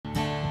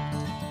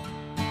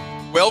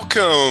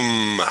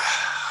Welcome.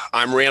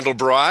 I'm Randall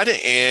Broad,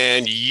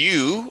 and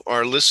you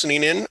are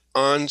listening in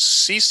on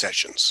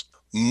C-Sessions.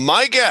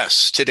 My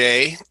guest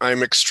today,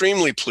 I'm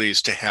extremely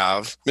pleased to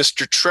have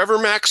Mr. Trevor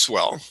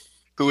Maxwell,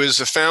 who is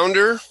the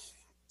founder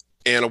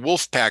and a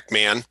Wolfpack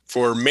man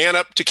for Man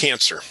Up to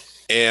Cancer.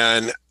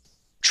 And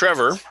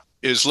Trevor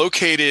is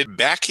located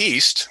back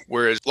east,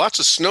 where there's lots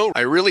of snow.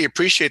 I really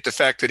appreciate the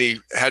fact that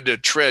he had to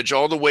trudge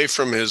all the way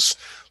from his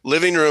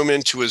living room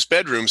into his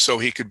bedroom so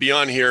he could be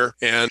on here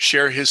and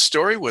share his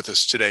story with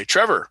us today.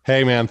 Trevor.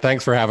 Hey man,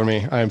 thanks for having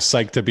me. I'm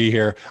psyched to be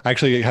here. I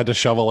actually had to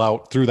shovel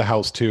out through the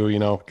house too,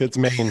 it's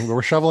Maine.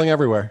 We're shoveling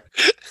everywhere.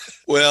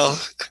 Well,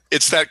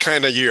 it's that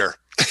kind of year.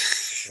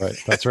 Right,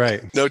 that's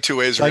right. No two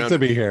ways around. Like to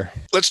be here.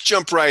 Let's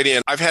jump right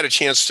in. I've had a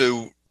chance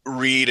to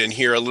read and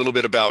hear a little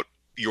bit about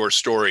your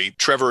story.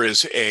 Trevor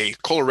is a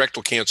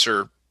colorectal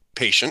cancer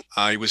patient.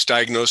 He was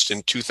diagnosed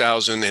in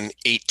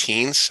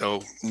 2018,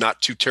 so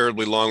not too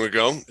terribly long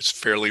ago. It's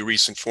fairly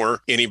recent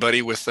for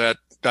anybody with that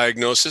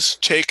diagnosis.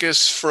 Take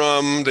us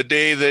from the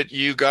day that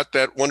you got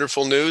that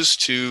wonderful news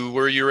to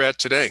where you're at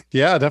today.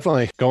 Yeah,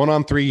 definitely. Going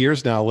on 3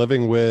 years now,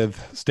 living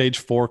with stage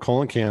 4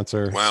 colon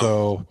cancer. Wow.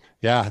 So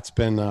yeah, it's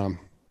been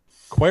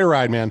quite a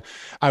ride, man.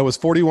 I was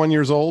 41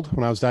 years old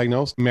when I was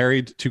diagnosed,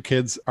 married, 2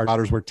 kids. Our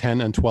daughters were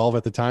 10 and 12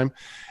 at the time.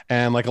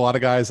 And like a lot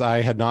of guys,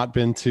 I hadn't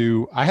been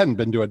to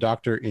a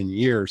doctor in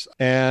years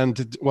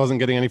and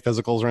wasn't getting any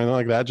physicals or anything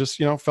like that. Just,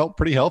 felt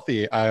pretty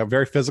healthy. I'm a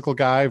very physical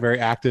guy,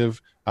 very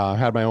active,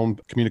 had my own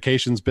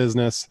communications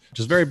business,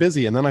 just very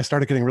busy. And then I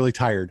started getting really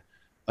tired,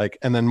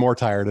 and then more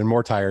tired and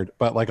more tired.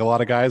 But like a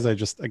lot of guys, I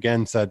just,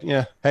 again, said,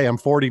 yeah, hey, I'm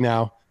 40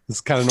 now.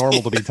 It's kind of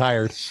normal to be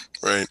tired.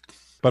 Right.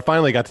 But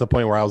finally got to the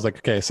point where I was like,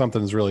 okay,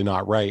 something's really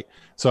not right.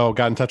 So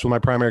got in touch with my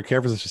primary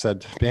care physician. She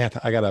said, man,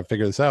 I got to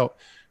figure this out.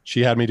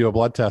 She had me do a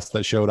blood test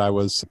that showed I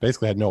was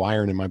basically had no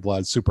iron in my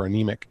blood, super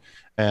anemic,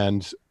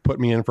 and put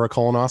me in for a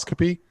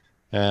colonoscopy,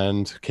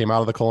 and came out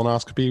of the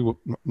colonoscopy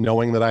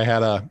knowing that I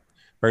had a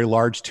very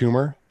large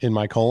tumor in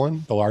my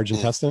colon, the large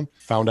intestine.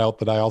 Found out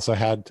that I also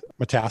had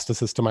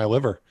metastasis to my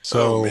liver.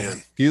 So,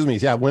 excuse me.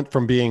 Yeah, went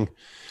from being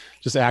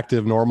just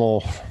active,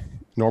 normal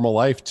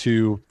life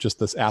to just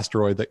this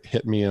asteroid that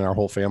hit me and our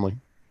whole family.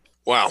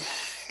 Wow.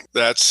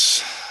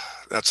 That's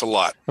a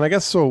lot. And I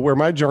guess so where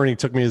my journey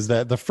took me is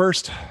that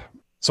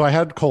so I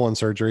had colon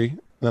surgery,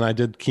 then I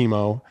did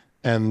chemo,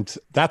 and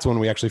that's when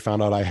we actually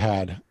found out I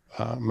had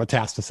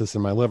metastasis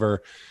in my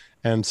liver.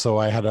 And so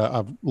I had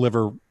a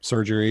liver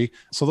surgery.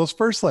 So those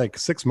first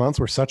 6 months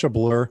were such a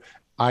blur.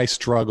 I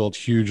struggled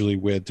hugely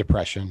with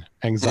depression,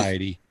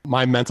 anxiety.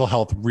 My mental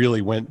health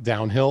really went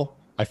downhill.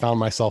 I found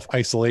myself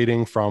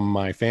isolating from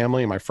my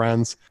family, my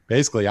friends.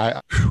 Basically, I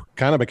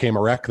kind of became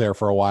a wreck there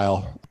for a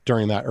while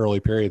during that early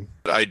period.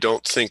 I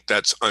don't think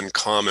that's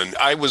uncommon.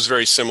 I was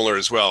very similar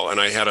as well.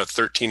 And I had a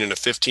 13 and a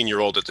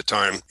 15-year-old at the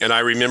time. And I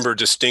remember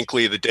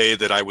distinctly the day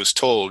that I was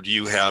told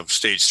you have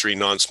stage 3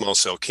 non-small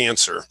cell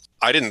cancer.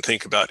 I didn't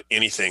think about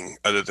anything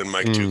other than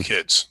my 2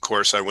 kids. Of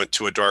course, I went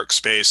to a dark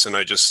space and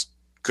I just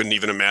couldn't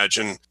even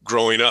imagine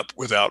growing up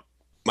without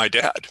my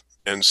dad.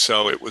 And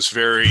so it was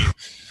very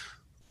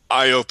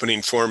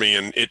eye-opening for me,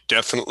 and it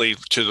definitely,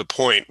 to the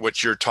point,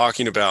 what you're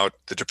talking about,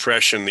 the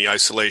depression, the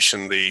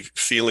isolation, the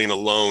feeling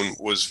alone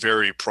was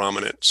very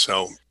prominent.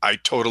 So I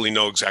totally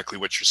know exactly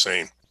what you're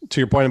saying.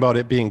 To your point about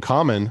it being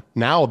common,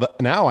 now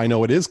I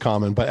know it is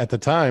common, but at the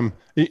time,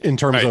 in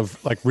terms of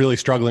really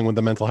struggling with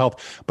the mental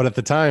health, but at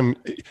the time,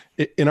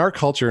 in our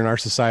culture, in our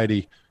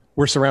society,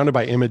 we're surrounded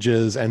by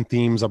images and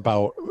themes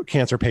about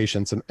cancer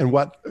patients and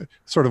what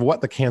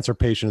the cancer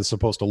patient is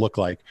supposed to look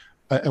like.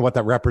 And what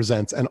that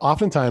represents. And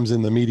oftentimes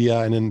in the media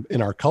and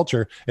in our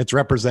culture, it's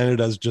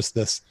represented as just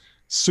this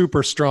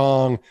super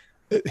strong,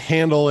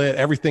 handle it,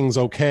 everything's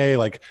okay,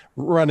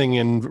 running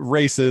in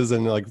races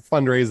and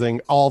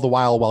fundraising all the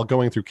while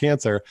going through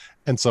cancer.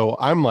 And so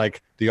I'm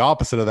the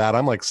opposite of that.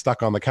 I'm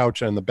stuck on the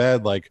couch and in the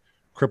bed,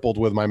 crippled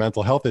with my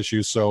mental health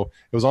issues. So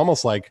it was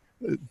almost like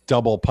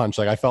double punch.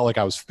 I felt like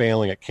I was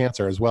failing at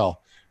cancer as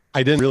well.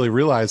 I didn't really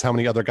realize how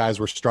many other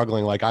guys were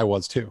struggling like I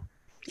was too.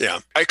 Yeah,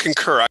 I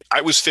concur. I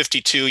was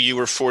 52, you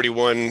were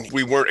 41.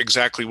 We weren't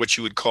exactly what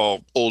you would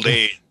call old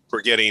age.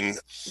 We're getting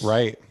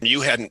right. You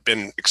hadn't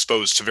been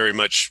exposed to very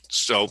much.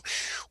 So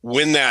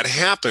when that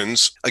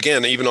happens,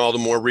 again, even all the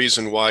more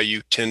reason why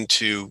you tend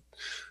to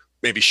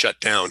maybe shut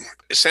down.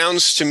 It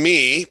sounds to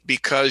me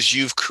because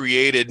you've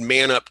created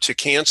Man Up to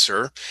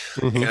Cancer,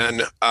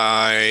 and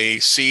I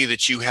see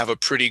that you have a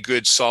pretty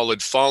good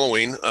solid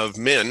following of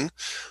men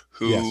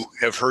who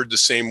have heard the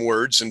same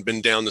words and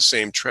been down the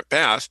same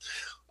path,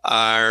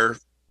 are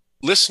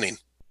listening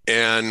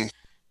and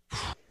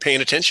paying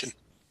attention.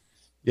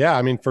 Yeah.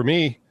 I mean, for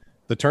me,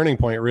 the turning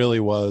point really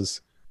was,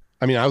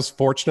 I was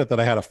fortunate that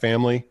I had a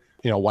family,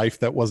 a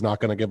wife that was not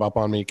going to give up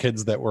on me,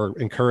 kids that were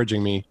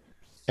encouraging me.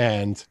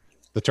 And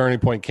the turning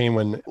point came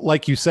when,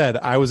 like you said,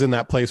 I was in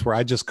that place where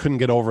I just couldn't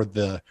get over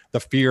the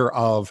fear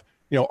of,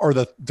 or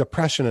the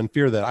depression and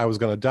fear that I was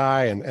going to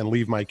die and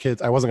leave my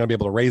kids. I wasn't going to be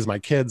able to raise my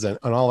kids and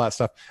all that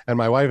stuff. And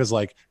my wife is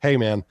like, hey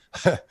man,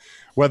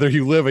 whether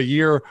you live a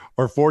year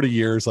or 40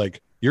 years,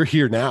 you're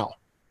here now.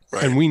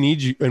 Right. And we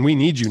need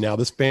you, now.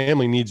 This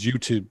family needs you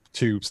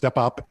to step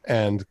up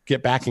and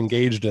get back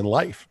engaged in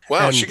life.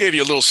 Wow. And she gave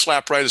you a little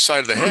slap right aside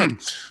of the head.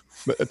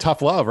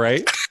 tough love,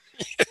 right?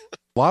 A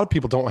lot of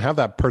people don't have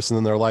that person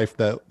in their life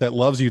that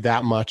loves you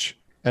that much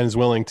and is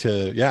willing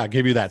to,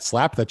 give you that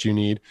slap that you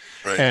need.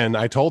 Right. And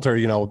I told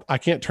her, I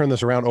can't turn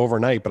this around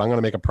overnight, but I'm going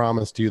to make a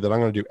promise to you that I'm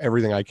going to do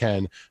everything I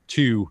can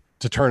to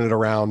turn it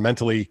around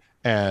mentally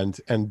and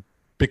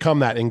become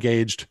that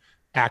engaged,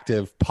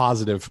 active,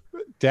 positive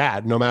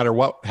dad, no matter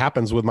what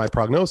happens with my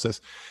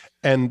prognosis.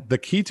 And the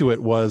key to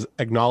it was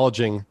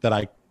acknowledging that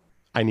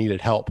I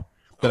needed help,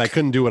 that I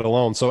couldn't do it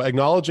alone. So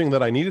acknowledging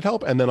that I needed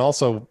help, and then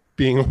also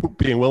being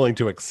willing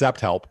to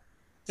accept help.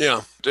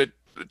 Yeah. The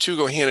two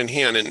go hand in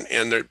hand,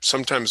 and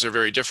sometimes they're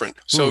very different.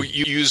 So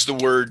you use the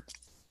word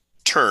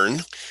turn.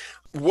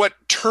 What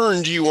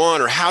turned you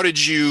on, or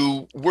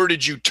where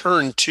did you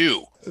turn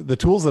to? The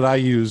tools that I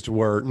used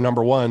were,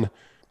 number one,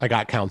 I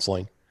got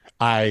counseling.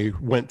 I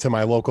went to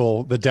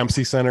the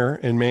Dempsey Center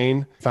in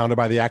Maine, founded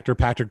by the actor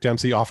Patrick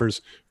Dempsey,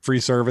 offers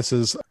free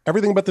services,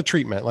 everything but the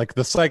treatment, like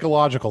the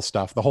psychological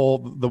stuff, the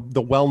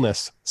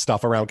wellness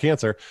stuff around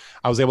cancer.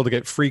 I was able to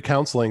get free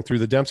counseling through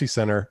the Dempsey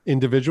Center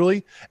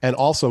individually, and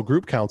also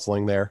group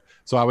counseling there.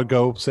 So I would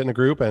go sit in a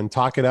group and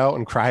talk it out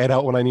and cry it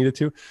out when I needed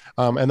to.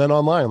 And then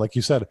online, like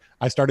you said,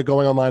 I started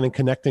going online and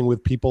connecting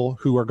with people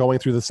who are going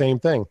through the same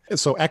thing.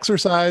 So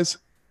exercise,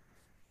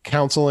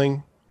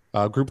 counseling,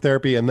 group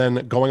therapy, and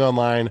then going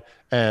online.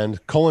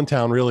 And Colon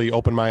Town really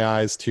opened my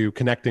eyes to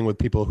connecting with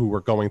people who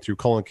were going through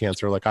colon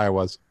cancer like I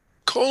was.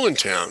 Colon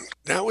Town,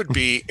 that would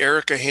be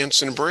Erica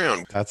Hansen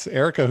Brown. That's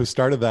Erica who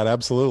started that,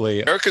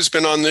 absolutely. Erica's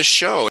been on this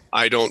show.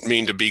 I don't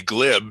mean to be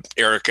glib.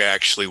 Erica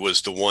actually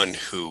was the one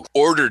who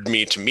ordered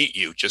me to meet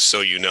you, just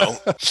so you know.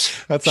 That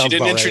sounds She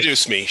didn't about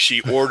introduce me.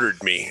 She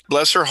ordered me.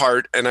 Bless her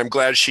heart, and I'm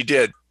glad she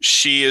did.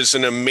 She is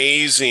an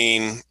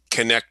amazing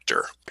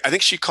connector. I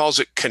think she calls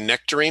it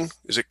connectoring.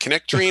 Is it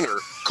connectoring or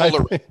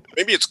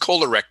maybe it's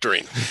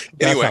colorectoring?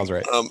 Anyway, that sounds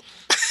right.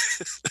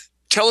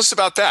 Tell us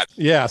about that.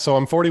 Yeah, so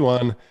I'm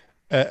 41,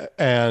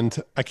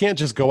 and I can't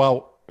just go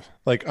out.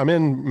 Like, I'm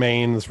in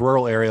Maine, this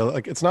rural area.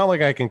 Like, it's not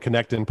like I can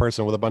connect in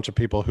person with a bunch of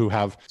people who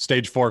have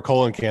stage 4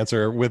 colon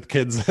cancer with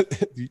kids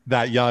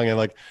that young,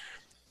 and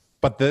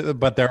but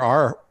there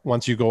are,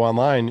 once you go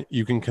online,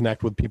 you can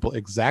connect with people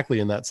exactly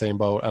in that same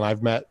boat, and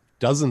I've met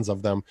dozens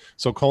of them.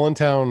 So Colon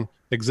Town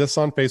exists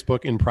on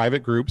Facebook in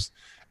private groups,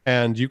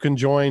 and you can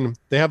join.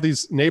 They have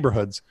these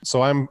neighborhoods.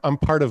 So I'm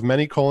part of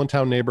many Colon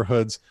Town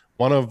neighborhoods,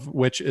 one of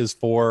which is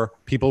for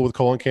people with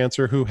colon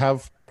cancer who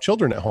have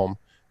children at home,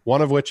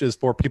 one of which is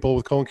for people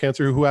with colon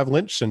cancer who have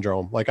Lynch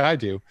syndrome, like I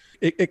do.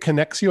 It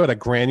connects you at a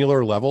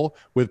granular level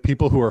with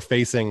people who are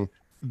facing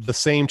the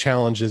same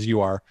challenge as you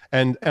are.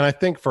 And I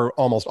think for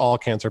almost all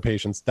cancer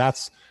patients,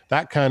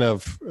 that kind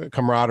of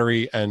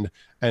camaraderie and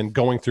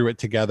going through it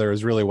together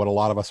is really what a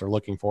lot of us are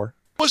looking for.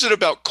 What was it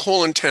about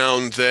Colon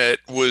Town that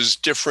was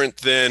different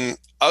than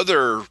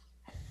other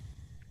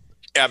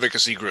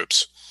advocacy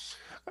groups?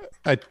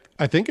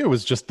 I think it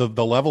was just the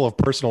level of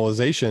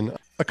personalization.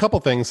 A couple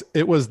things.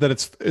 It was that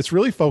it's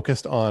really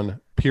focused on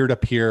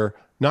peer-to-peer,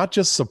 not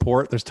just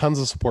support. There's tons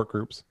of support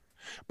groups,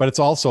 but it's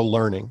also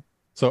learning.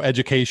 So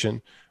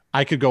education.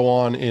 I could go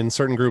on in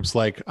certain groups,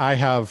 like I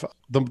have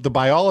the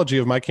biology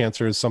of my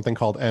cancer is something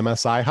called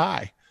MSI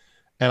high.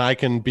 And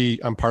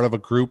I'm part of a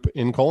group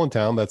in Colon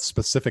Town that's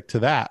specific to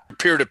that.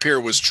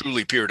 Peer-to-peer was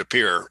truly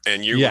peer-to-peer.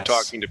 And you Yes. were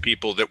talking to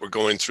people that were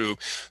going through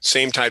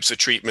same types of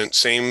treatment,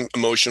 same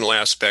emotional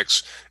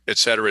aspects, et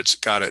cetera. It's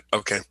got it.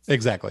 Okay.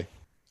 Exactly.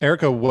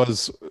 Erica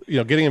was,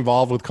 getting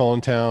involved with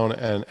Colon Town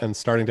and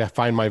starting to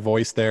find my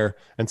voice there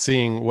and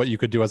seeing what you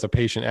could do as a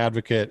patient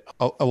advocate.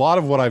 A lot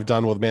of what I've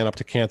done with Man Up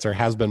to Cancer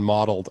has been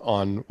modeled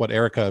on what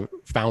Erica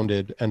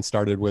founded and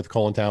started with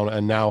Colon Town.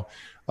 And now,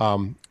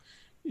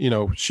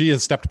 she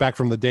has stepped back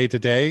from the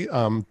day-to-day.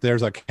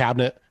 There's a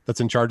cabinet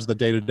that's in charge of the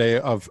day-to-day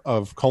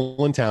of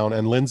Colon Town,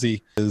 and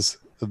Lindsay is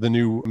the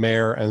new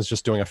mayor and is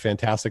just doing a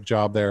fantastic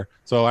job there.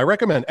 So I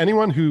recommend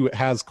anyone who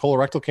has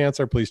colorectal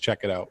cancer, please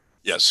check it out.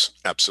 Yes,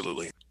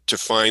 absolutely. To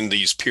find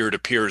these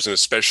peer-to-peers, and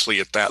especially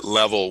at that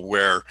level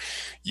where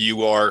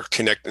you are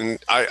connecting.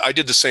 I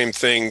did the same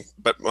thing,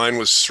 but mine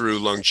was through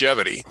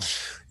longevity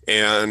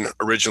and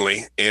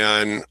originally,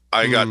 and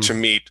I got to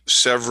meet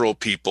several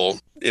people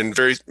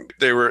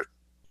they were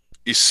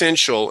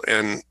essential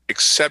and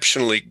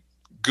exceptionally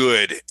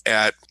good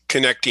at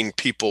connecting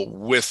people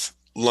with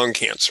lung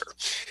cancer.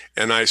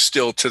 And I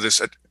still to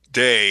this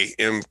day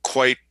am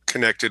quite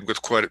connected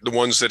with the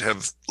ones that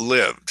have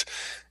lived.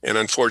 And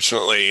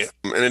unfortunately,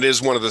 and it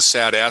is one of the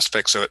sad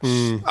aspects of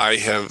it, I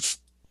have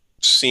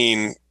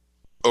seen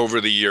over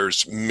the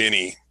years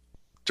many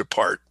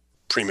depart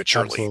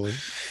prematurely. Absolutely.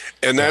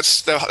 And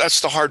that's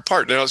the hard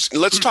part. Now,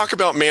 let's talk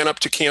about Man Up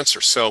to Cancer.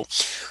 So,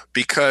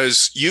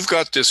 because you've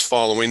got this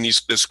following,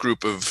 this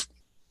group of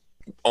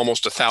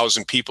almost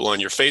 1,000 people on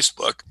your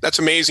Facebook. That's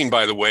amazing,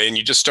 by the way. And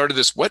you just started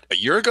this, a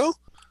year ago?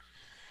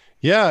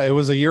 Yeah, it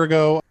was a year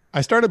ago.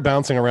 I started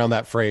bouncing around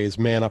that phrase,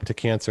 Man Up to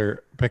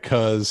Cancer,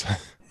 because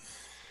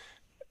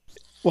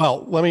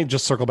Well, let me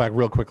just circle back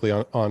real quickly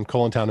on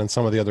Colontown and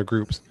some of the other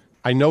groups.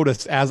 I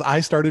noticed as I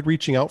started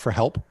reaching out for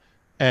help,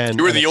 and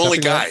you were the only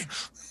guy.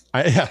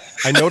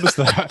 I noticed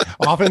that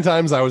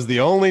oftentimes I was the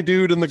only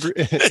dude in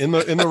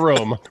the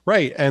room,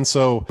 right? And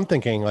so I'm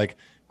thinking like,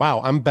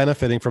 wow, I'm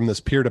benefiting from this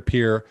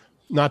peer-to-peer,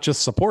 not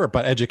just support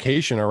but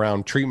education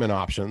around treatment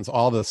options,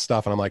 all this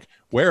stuff. And I'm like,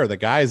 where are the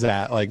guys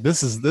at? Like,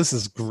 this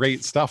is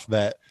great stuff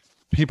that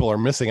people are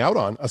missing out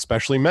on,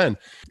 especially men.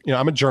 You know,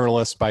 I'm a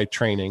journalist by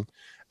training,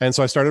 and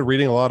so I started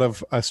reading a lot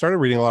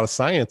of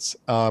science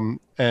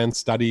and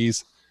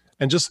studies,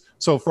 and just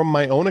so from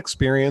my own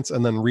experience,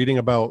 and then reading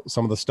about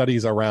some of the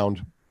studies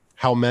around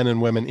how men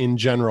and women in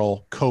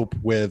general cope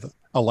with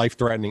a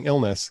life-threatening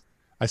illness,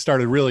 I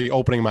started really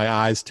opening my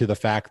eyes to the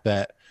fact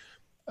that,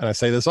 and I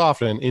say this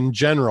often, in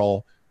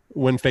general,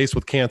 when faced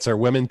with cancer,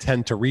 women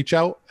tend to reach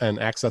out and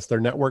access their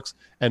networks,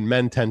 and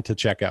men tend to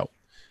check out.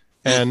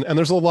 And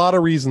there's a lot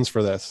of reasons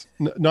for this,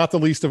 not the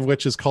least of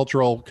which is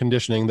cultural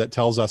conditioning that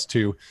tells us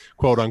to,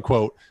 quote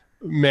unquote,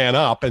 man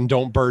up and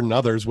don't burden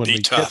others when we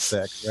get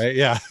sick, right?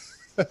 Yeah.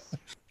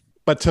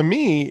 But to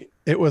me,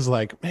 it was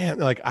like, man,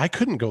 like I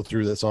couldn't go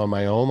through this on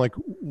my own. Like,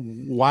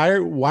 why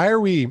are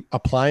we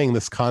applying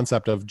this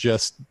concept of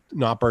just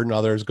not burden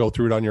others, go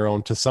through it on your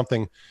own, to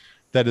something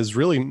that is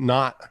really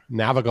not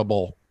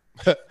navigable?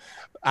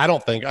 I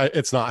don't think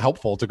it's not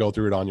helpful to go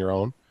through it on your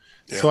own.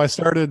 Yeah. So I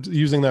started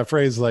using that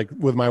phrase, like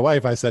with my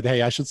wife. I said,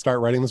 hey, I should start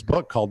writing this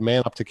book called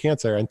Man Up to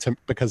Cancer. And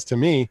because to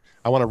me,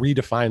 I want to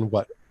redefine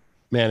what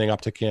manning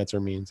up to cancer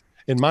means.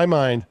 In my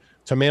mind,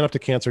 to man up to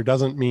cancer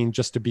doesn't mean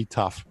just to be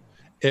tough.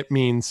 It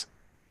means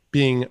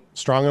being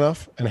strong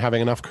enough and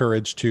having enough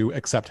courage to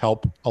accept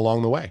help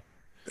along the way.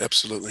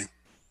 Absolutely.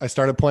 I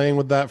started playing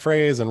with that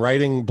phrase and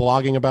writing,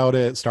 blogging about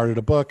it, started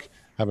a book.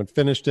 Haven't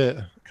finished it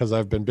because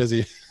I've been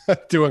busy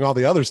doing all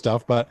the other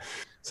stuff. But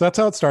so that's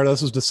how it started.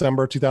 This was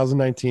December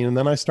 2019. And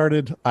then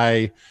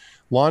I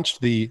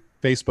launched the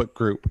Facebook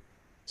group.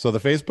 So the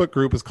Facebook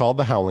group is called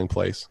The Howling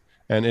Place.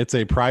 And it's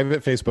a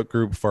private Facebook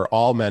group for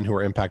all men who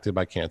are impacted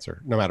by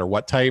cancer, no matter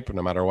what type,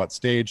 no matter what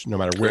stage, no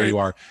matter where you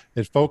are.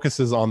 It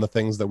focuses on the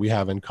things that we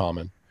have in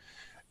common.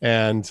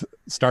 And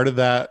started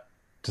that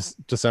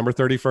December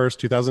 31st,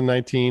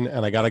 2019.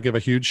 And I got to give a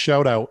huge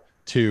shout out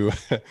to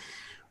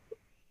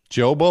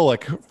Joe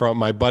Bullock, from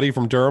my buddy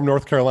from Durham,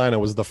 North Carolina,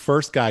 was the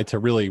first guy to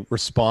really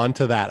respond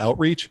to that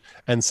outreach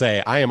and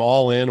say, I am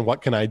all in.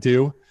 What can I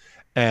do?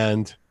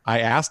 And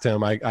I asked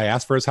him, I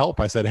asked for his help.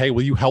 I said, hey,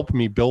 will you help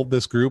me build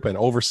this group and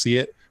oversee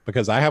it?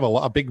 Because I have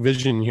a big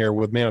vision here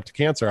with Man Up to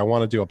Cancer. I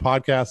want to do a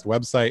podcast,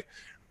 website,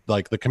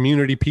 like the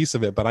community piece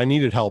of it, but I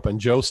needed help. And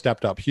Joe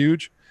stepped up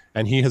huge.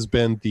 And he has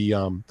been the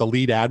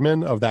lead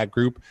admin of that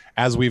group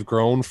as we've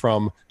grown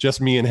from just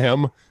me and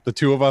him, the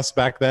two of us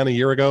back then a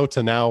year ago,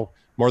 to now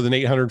more than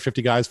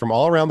 850 guys from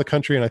all around the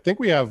country. And I think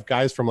we have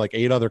guys from like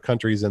 8 other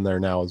countries in there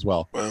now as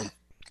well.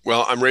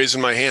 Well, I'm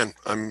raising my hand.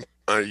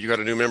 You got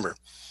a new member.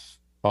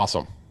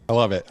 Awesome. I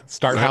love it.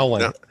 Start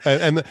howling. No.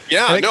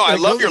 I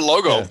love your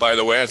logo, by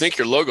the way. I think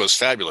your logo is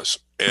fabulous.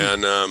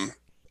 And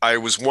I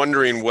was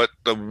wondering what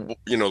where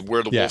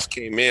the wolf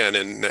came in,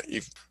 and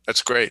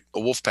that's great. A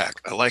wolf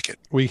pack. I like it.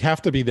 We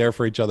have to be there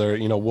for each other.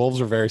 You know, wolves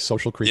are very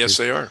social creatures. Yes,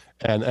 they are.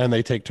 And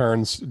they take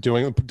turns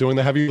doing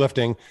the heavy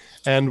lifting.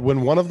 And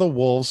when one of the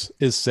wolves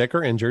is sick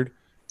or injured,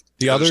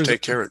 the others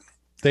take care of it.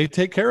 They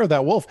take care of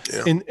that wolf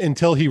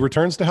until he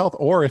returns to health,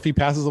 or if he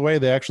passes away,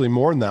 they actually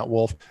mourn that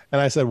wolf. And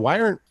I said, why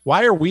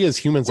are we as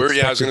humans? I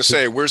was going to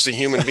say, where's the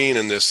human being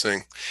in this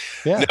thing?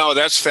 No,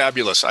 that's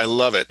fabulous. I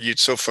love it.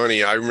 It's so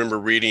funny. I remember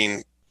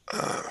reading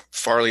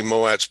Farley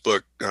Moat's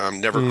book,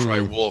 Never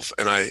Cry Wolf,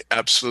 and I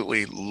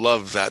absolutely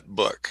love that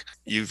book.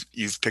 You've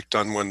picked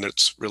on one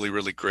that's really,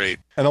 really great.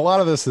 And a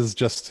lot of this is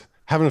just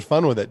having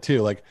fun with it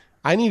too. Like,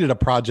 I needed a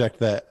project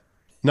that,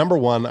 number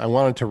one, I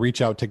wanted to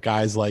reach out to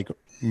guys like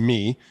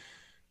me,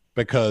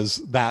 because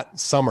that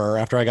summer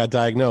after I got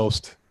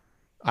diagnosed,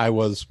 I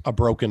was a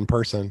broken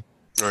person.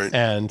 Right.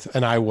 And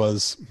I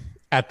was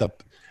at the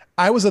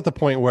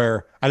point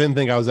where I didn't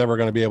think I was ever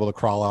going to be able to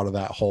crawl out of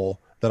that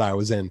hole that I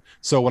was in.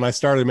 So when I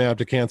started Man Up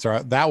to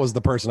Cancer, that was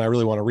the person I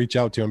really want to reach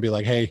out to and be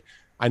like, hey,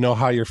 I know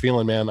how you're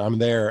feeling, man. I'm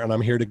there, and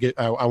I'm here to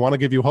I want to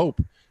give you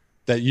hope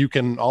that you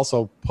can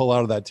also pull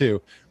out of that too.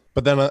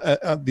 But then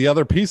the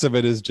other piece of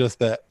it is just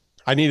that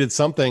I needed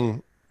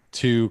something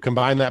to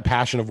combine that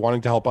passion of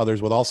wanting to help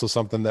others with also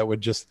something that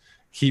would just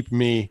keep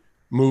me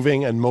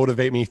moving and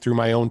motivate me through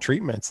my own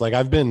treatments. Like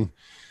I've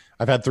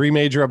had 3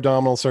 major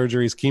abdominal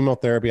surgeries,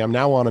 chemotherapy. I'm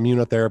now on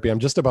immunotherapy. I'm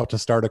just about to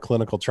start a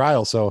clinical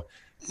trial. So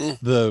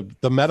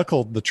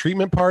the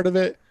treatment part of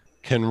it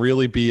can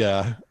really be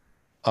a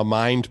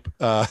mind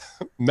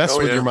mess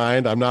with your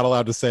mind. I'm not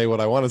allowed to say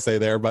what I want to say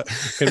there, but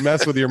can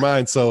mess with your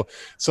mind. So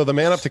the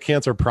Man Up to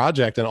Cancer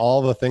project and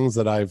all the things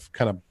that I've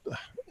kind of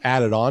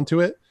added on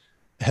to it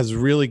has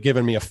really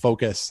given me a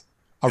focus,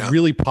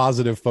 really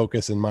positive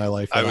focus in my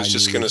life. I was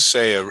just going to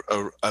say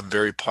a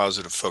very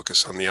positive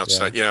focus on the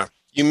outside. Yeah.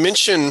 You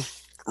mentioned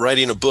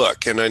writing a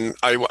book, and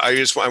I want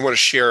to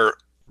share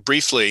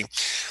briefly.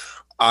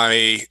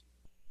 I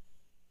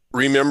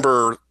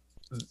remember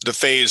the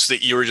phase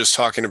that you were just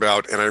talking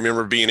about. And I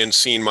remember being in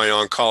seeing my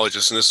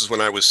oncologist, and this is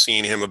when I was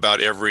seeing him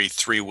about every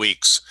 3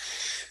 weeks.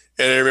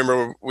 And I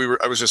remember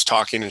I was just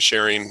talking and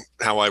sharing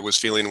how I was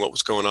feeling, what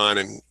was going on.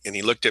 And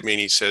he looked at me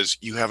and he says,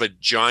 "You have a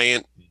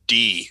giant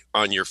D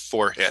on your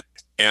forehead."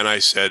 And I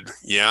said,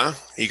 "Yeah."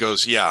 He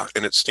goes, "Yeah.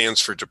 And it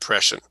stands for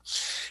depression."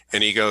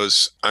 And he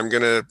goes, "I'm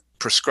going to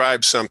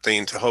prescribe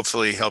something to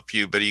hopefully help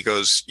you." But he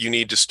goes, "You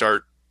need to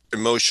start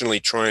emotionally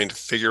trying to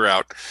figure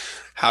out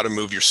how to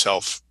move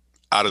yourself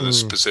out of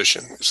this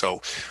position."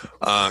 So,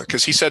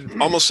 because he said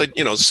almost like,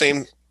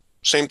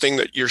 same thing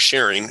that you're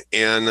sharing.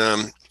 And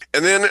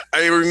then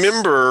I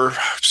remember,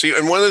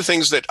 and one of the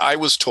things that I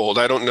was told,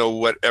 I don't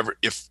know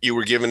if you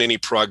were given any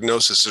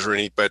prognosis or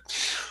any, but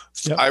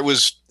yep.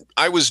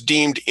 I was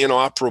deemed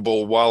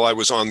inoperable while I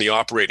was on the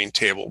operating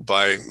table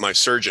by my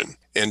surgeon.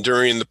 And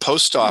during the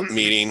post-op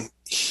meeting,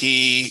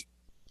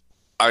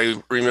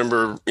 I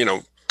remember,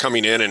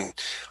 coming in, and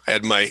I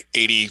had my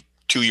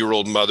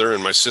 82-year-old mother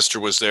and my sister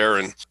was there.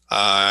 And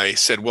I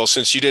said, "Well,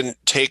 since you didn't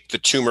take the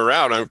tumor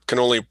out, I can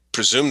only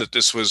presume that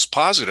this was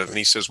positive." And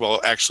he says, "Well,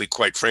 actually,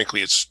 quite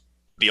frankly, it's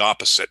the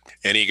opposite."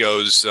 And he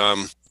goes,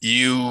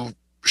 "You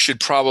should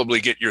probably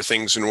get your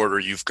things in order.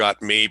 You've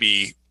got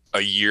maybe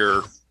a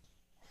year,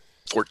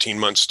 14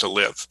 months to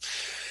live."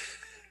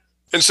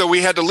 And so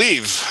we had to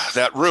leave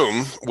that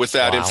room with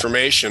that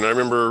information. I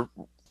remember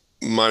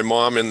my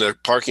mom in the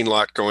parking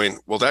lot going,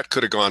 "Well, that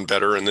could have gone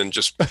better," and then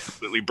just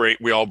completely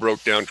we all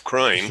broke down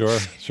crying.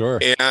 Sure.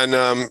 And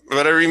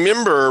but I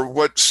remember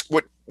what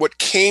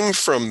came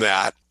from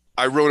that.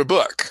 I wrote a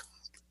book,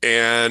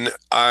 and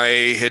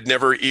I had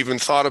never even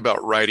thought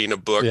about writing a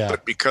book,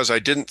 but because I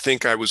didn't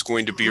think I was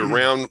going to be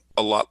around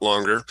a lot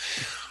longer,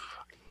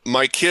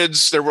 my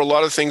kids, there were a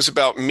lot of things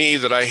about me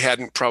that I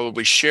hadn't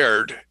probably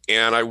shared,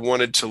 and I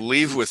wanted to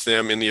leave with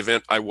them in the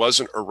event I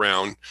wasn't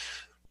around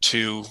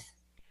to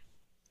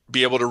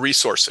be able to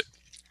resource it.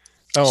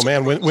 Oh, so,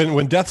 man,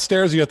 when death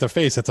stares you at the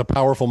face, it's a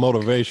powerful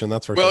motivation.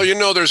 That's for sure.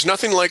 Well, there's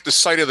nothing like the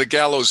sight of the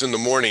gallows in the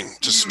morning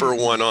to spur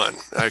one on.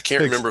 I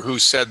can't remember who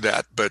said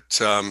that,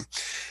 but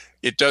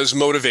it does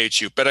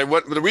motivate you. But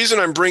the reason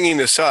I'm bringing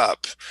this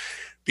up,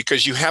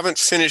 because you haven't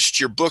finished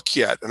your book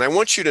yet, and I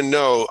want you to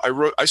know,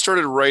 I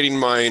started writing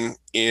mine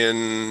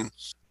in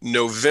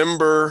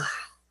November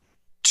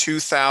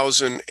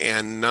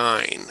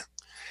 2009,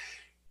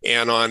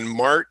 and on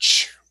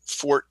March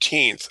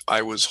 14th,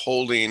 I was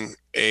holding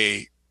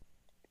a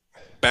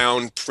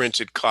bound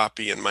printed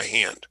copy in my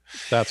hand.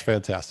 That's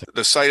fantastic.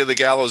 The sight of the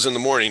gallows in the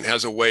morning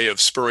has a way of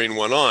spurring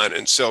one on.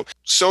 And so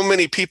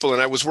many people,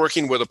 and I was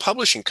working with a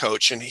publishing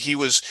coach, and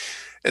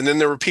then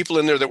there were people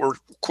in there that were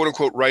quote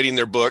unquote writing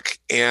their book,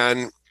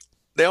 and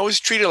they always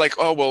treated it like,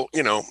 "Oh, well,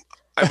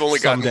 I've only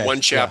gotten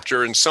one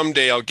chapter and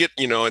someday I'll get,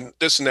 and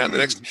this and that and the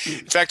next."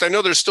 In fact, I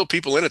know there's still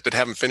people in it that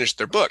haven't finished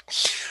their book.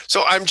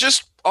 So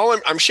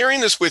I'm sharing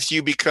this with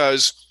you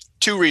because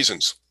 2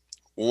 reasons.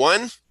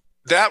 One,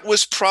 that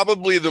was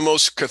probably the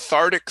most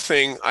cathartic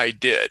thing I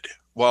did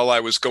while I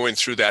was going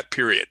through that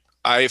period.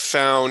 I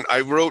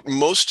wrote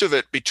most of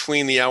it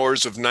between the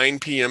hours of 9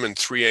 p.m. and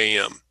 3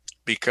 a.m.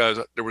 because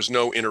there was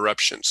no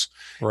interruptions,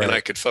 and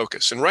I could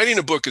focus. And writing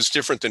a book is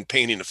different than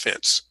painting a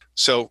fence.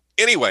 So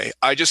anyway,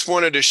 I just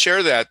wanted to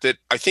share that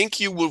I think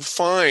you will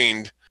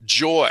find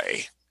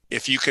joy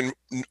if you can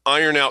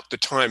iron out the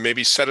time,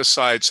 maybe set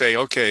aside, say,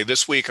 "Okay,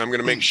 this week I'm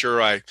going to make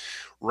sure I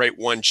write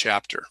 1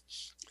 chapter,"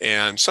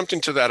 and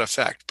something to that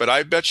effect. But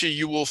I bet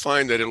you will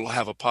find that it'll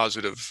have a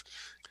positive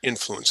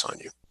influence on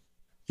you.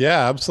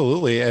 Yeah,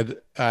 absolutely. And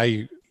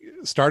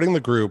starting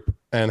the group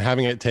and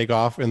having it take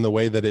off in the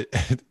way that it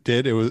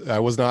did, I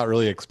was not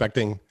really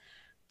expecting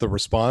the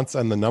response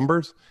and the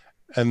numbers.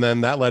 And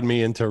then that led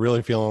me into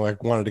really feeling like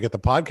I wanted to get the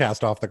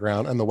podcast off the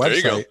ground and the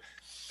website.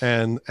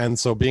 And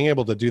so being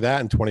able to do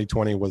that in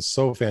 2020 was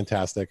so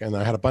fantastic. And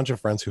I had a bunch of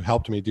friends who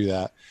helped me do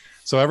that.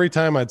 So every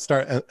time I'd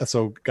start,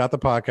 so got the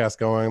podcast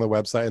going, the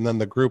website, and then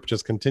the group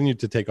just continued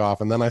to take off.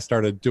 And then I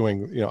started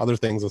doing, other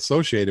things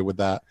associated with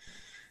that.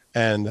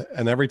 And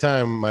every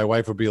time my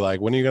wife would be like,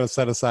 "When are you going to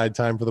set aside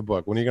time for the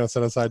book? When are you going to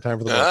set aside time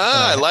for the book?"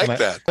 I like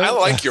that. I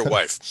like your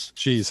wife.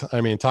 Jeez.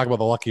 I mean, talk about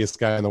the luckiest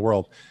guy in the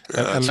world.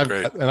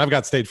 And I've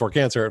got stage 4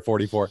 cancer at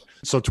 44.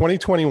 So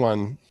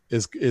 2021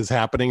 is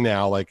happening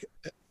now. Like,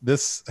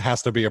 this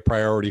has to be a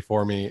priority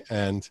for me,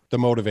 and the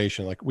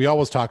motivation. Like we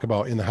always talk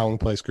about in the Howling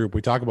Place group,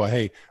 we talk about,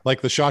 hey,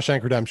 like the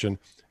Shawshank Redemption,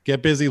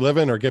 get busy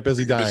living or get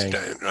busy dying.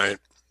 Right.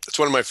 It's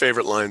one of my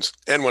favorite lines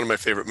and one of my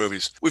favorite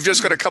movies. We've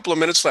just got a couple of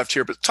minutes left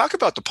here, but talk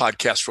about the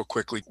podcast real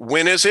quickly.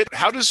 When is it?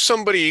 How does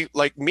somebody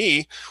like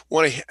me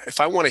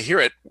if I want to hear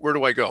it, where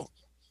do I go?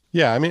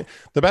 Yeah, I mean,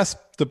 the best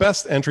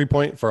entry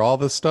point for all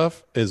this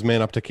stuff is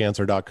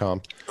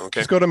manuptocancer.com. Okay.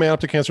 Just go to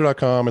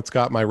manuptocancer.com. It's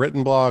got my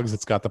written blogs.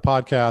 It's got the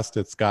podcast.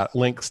 It's got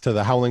links to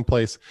the Howling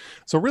Place.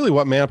 So really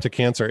what Man Up to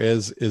Cancer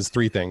is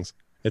 3 things.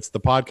 It's the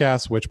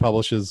podcast, which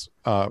publishes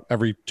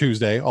every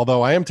Tuesday,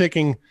 although I'm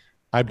taking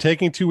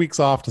 2 weeks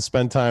off to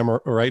spend time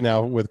right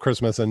now with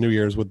Christmas and New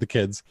Year's with the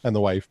kids and the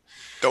wife.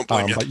 Don't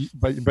blame you.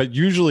 But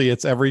usually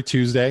it's every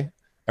Tuesday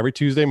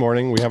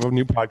morning we have a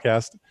new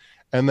podcast.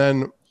 And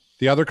then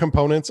The other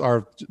components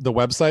are the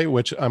website,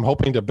 which I'm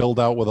hoping to build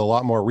out with a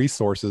lot more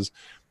resources.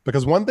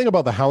 Because one thing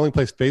about the Howling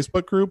Place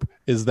Facebook group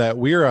is that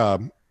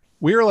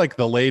we're like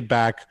the laid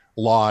back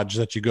lodge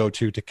that you go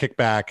to kick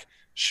back,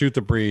 shoot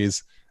the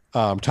breeze,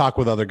 talk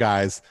with other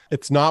guys.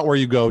 It's not where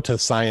you go to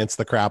science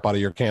the crap out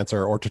of your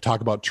cancer or to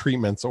talk about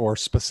treatments or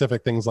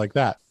specific things like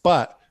that.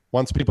 But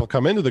once people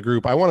come into the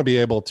group, I want to be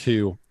able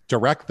to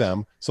direct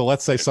them. So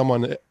let's say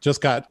someone just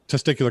got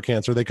testicular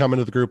cancer. They come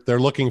into the group. They're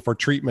looking for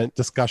treatment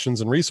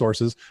discussions and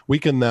resources. We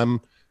can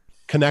then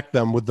connect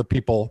them with the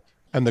people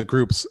and the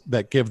groups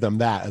that give them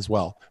that as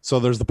well. So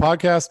there's the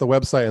podcast, the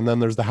website, and then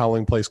there's the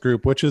Howling Place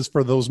group, which is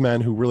for those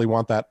men who really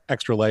want that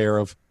extra layer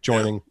of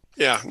joining.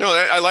 Yeah, no,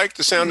 I like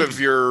the sound of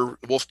your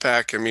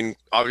Wolfpack. I mean,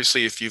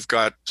 obviously, if you've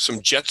got some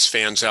Jets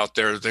fans out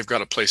there, they've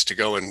got a place to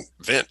go and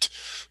vent,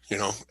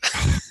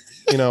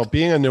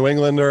 Being a New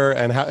Englander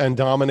and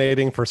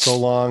dominating for so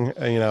long,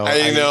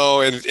 I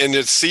know, and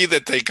to see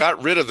that they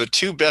got rid of the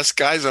two best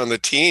guys on the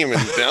team, and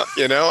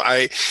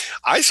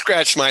I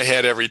scratch my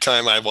head every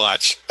time I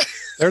watch.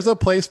 There's a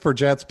place for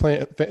Jets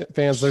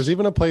fans. There's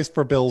even a place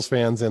for Bills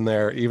fans in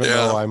there, even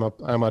though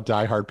I'm a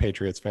diehard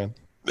Patriots fan.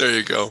 There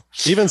you go.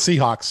 Even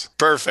Seahawks.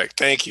 Perfect.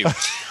 Thank you.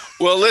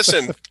 Well,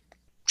 listen,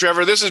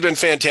 Trevor, this has been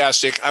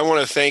fantastic. I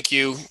want to thank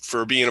you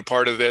for being a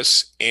part of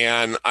this,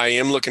 and I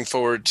am looking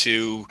forward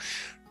to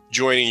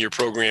joining your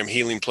program,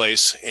 Healing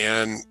Place.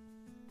 And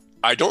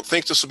I don't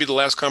think this will be the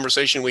last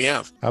conversation we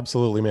have.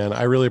 Absolutely, man.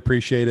 I really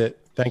appreciate it.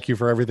 Thank you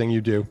for everything you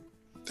do.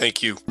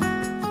 Thank you.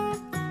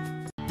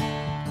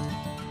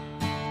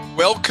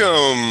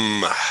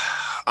 Welcome.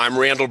 I'm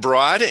Randall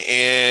Broad,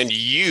 and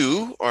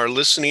you are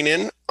listening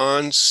in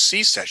on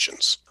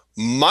C-Sessions.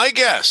 My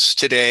guest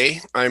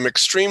today, I'm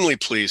extremely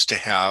pleased to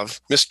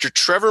have Mr.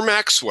 Trevor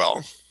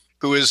Maxwell,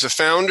 who is the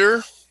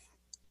founder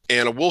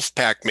and a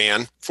Wolfpack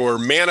man for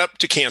Man Up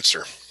to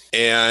Cancer.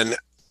 And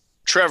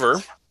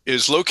Trevor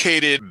is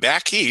located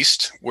back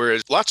east, where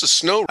there's lots of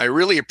snow. I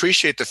really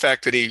appreciate the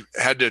fact that he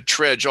had to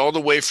trudge all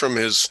the way from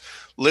his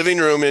living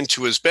room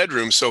into his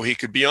bedroom so he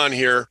could be on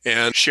here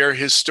and share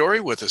his story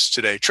with us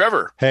today.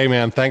 Trevor. Hey,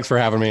 man, thanks for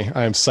having me.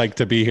 I'm psyched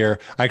to be here.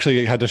 I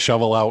actually had to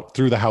shovel out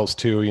through the house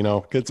too.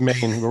 It's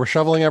Maine. We're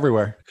shoveling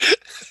everywhere.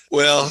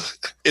 Well,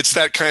 it's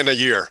that kind of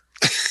year.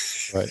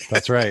 Right.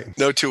 That's right.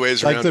 No two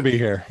ways around. Psyched to be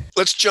here.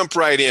 Let's jump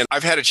right in.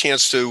 I've had a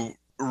chance to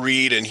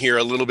read and hear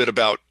a little bit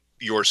about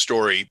your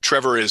story.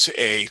 Trevor is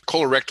a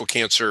colorectal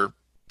cancer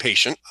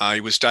patient.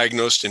 He was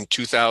diagnosed in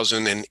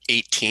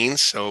 2018,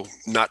 so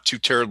not too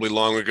terribly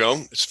long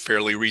ago. It's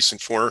fairly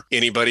recent for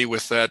anybody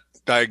with that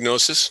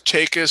diagnosis.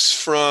 Take us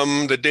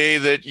from the day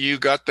that you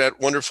got that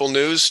wonderful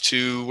news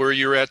to where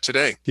you're at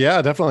today.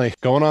 Yeah, definitely.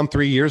 Going on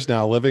 3 years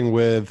now, living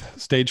with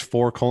stage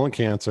 4 colon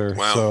cancer.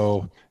 Wow.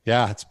 So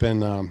yeah, it's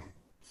been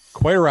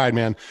quite a ride,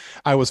 man.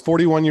 I was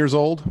 41 years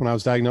old when I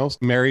was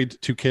diagnosed, married,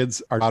 2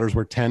 kids. Our daughters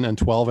were 10 and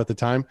 12 at the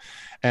time.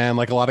 And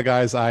like a lot of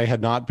guys, I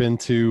hadn't been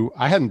to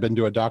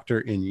a doctor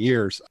in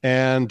years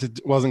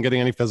and wasn't getting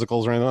any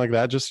physicals or anything like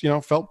that. Just,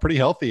 felt pretty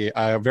healthy.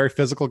 I'm a very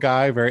physical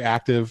guy, very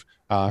active,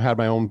 had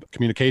my own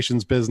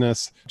communications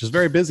business, just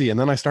very busy. And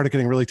then I started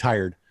getting really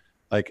tired,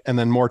 and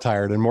then more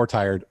tired and more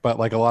tired. But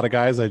like a lot of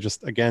guys, I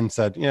just, again,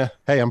 said, yeah,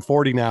 hey, I'm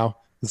 40 now.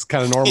 It's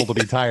kind of normal to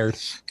be tired.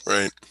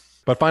 Right.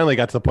 But finally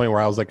got to the point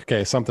where I was like,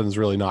 okay, something's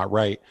really not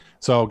right.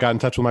 So got in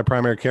touch with my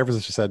primary care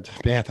physician. She said,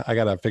 man, I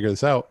got to figure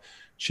this out.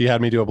 She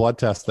had me do a blood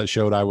test that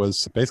showed I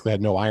was basically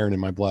had no iron in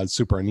my blood,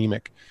 super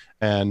anemic,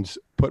 and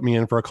put me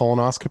in for a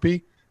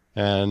colonoscopy,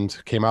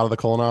 and came out of the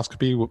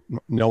colonoscopy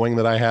knowing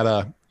that I had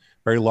a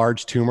very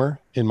large tumor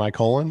in my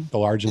colon, the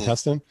large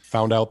intestine.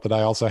 Found out that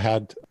I also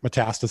had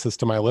metastasis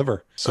to my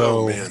liver.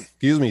 So,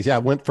 I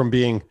went from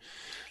being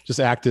just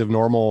active,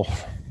 normal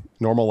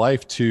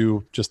life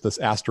to just this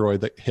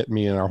asteroid that hit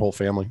me and our whole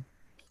family.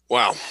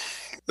 Wow.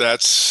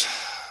 That's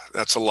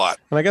a lot.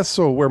 And I guess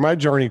so where my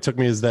journey took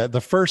me is that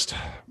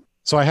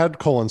so I had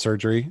colon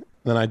surgery,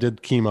 then I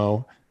did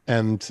chemo,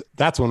 and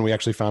that's when we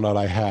actually found out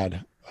I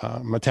had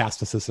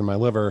metastasis in my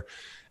liver.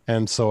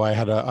 And so I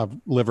had a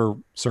liver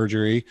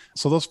surgery.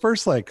 So those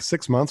first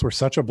 6 months were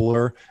such a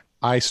blur.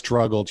 I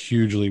struggled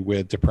hugely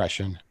with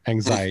depression,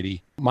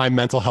 anxiety. My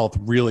mental health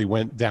really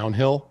went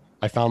downhill.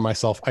 I found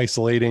myself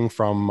isolating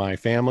from my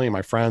family,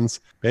 my friends.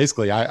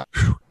 Basically, I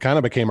kind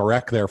of became a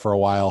wreck there for a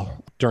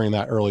while during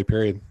that early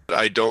period.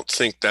 I don't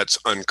think that's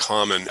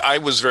uncommon. I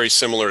was very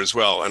similar as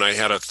well. And I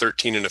had a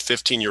 13 and a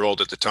 15-year-old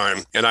at the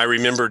time. And I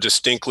remember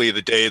distinctly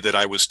the day that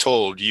I was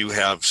told you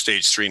have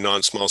stage 3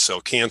 non-small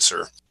cell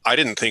cancer. I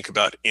didn't think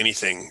about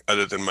anything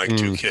other than my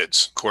 2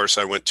 kids. Of course,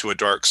 I went to a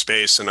dark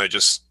space and I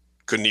just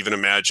couldn't even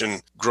imagine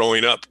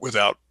growing up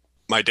without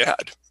my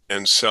dad.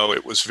 And so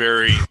it was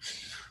very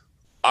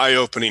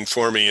eye-opening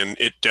for me, and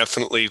it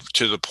definitely,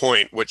 to the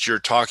point, what you're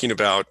talking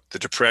about, the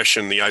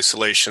depression, the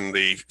isolation,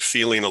 the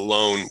feeling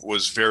alone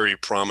was very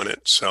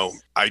prominent. So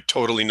I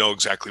totally know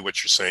exactly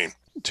what you're saying.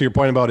 To your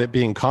point about it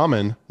being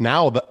common,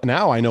 now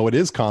I know it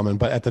is common,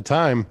 but at the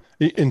time,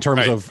 in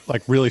terms of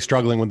really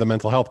struggling with the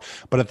mental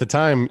health, but at the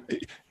time,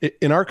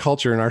 in our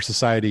culture, in our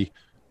society,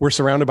 we're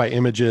surrounded by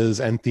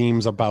images and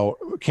themes about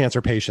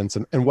cancer patients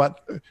and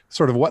what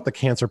the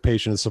cancer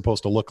patient is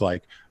supposed to look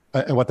like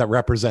and what that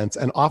represents.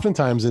 And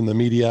oftentimes in the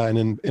media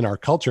and in our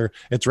culture,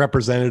 it's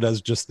represented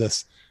as just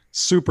this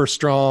super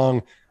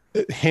strong,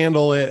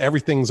 handle it,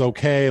 everything's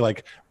okay,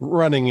 like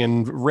running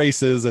in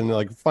races and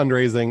like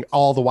fundraising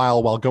all the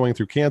while going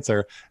through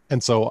cancer.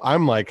 And so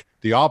I'm like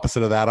the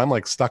opposite of that. I'm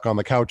like stuck on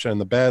the couch and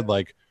the bed,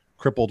 like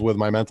crippled with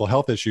my mental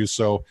health issues.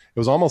 So it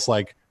was almost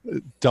like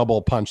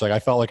double punch. Like I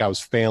felt like I was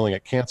failing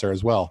at cancer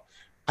as well.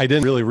 I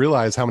didn't really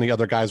realize how many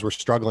other guys were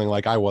struggling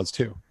like I was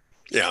too.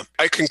 Yeah,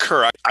 I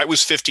concur. I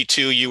was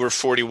 52, you were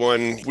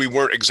 41. We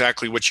weren't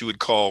exactly what you would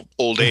call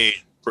old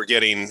age. We're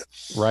getting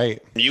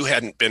right. You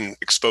hadn't been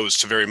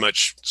exposed to very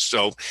much.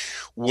 So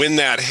when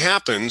that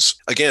happens,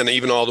 again,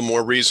 even all the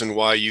more reason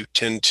why you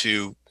tend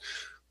to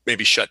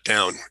maybe shut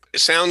down. It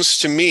sounds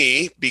to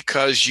me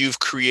because you've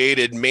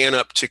created Man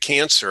Up to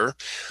Cancer,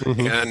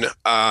 and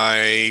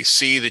I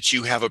see that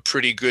you have a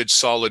pretty good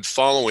solid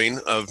following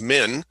of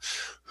men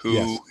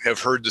who have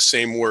heard the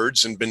same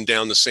words and been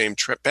down the same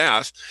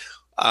path,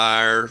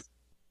 are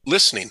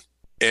listening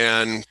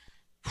and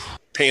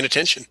paying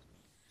attention.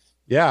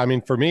 Yeah. I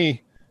mean, for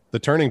me, the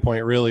turning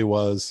point really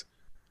was,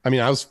 I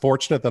mean, I was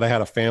fortunate that I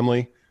had a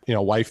family,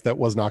 wife that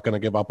was not going to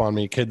give up on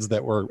me, kids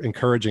that were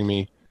encouraging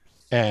me.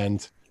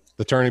 And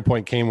the turning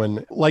point came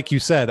when, like you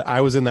said,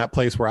 I was in that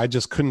place where I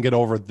just couldn't get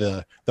over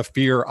the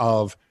fear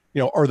of,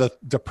 or the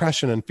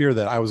depression and fear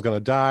that I was going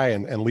to die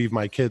and leave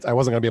my kids. I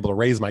wasn't going to be able to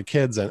raise my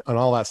kids and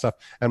all that stuff.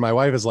 And my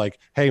wife is like,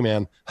 hey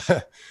man,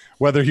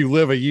 whether you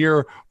live a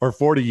year or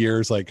 40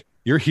 years, like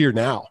you're here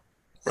now.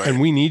 Right.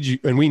 And we need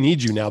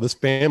you now. This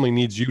family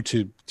needs you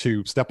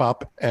to step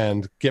up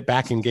and get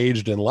back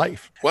engaged in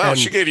life. Wow, and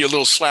she gave you a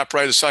little slap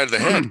right aside of the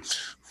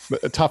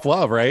head. Tough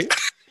love, right?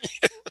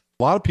 A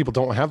lot of people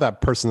don't have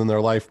that person in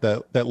their life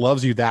that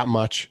loves you that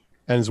much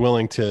and is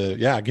willing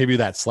to, give you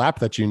that slap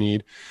that you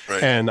need.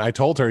 Right. And I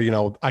told her,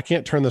 I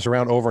can't turn this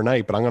around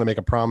overnight, but I'm going to make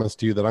a promise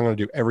to you that I'm going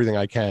to do everything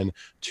I can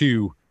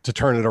to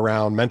turn it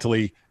around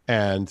mentally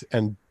and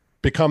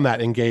become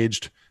that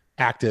engaged,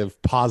 active,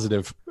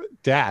 positive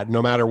dad,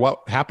 no matter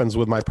what happens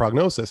with my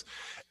prognosis.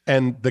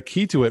 And the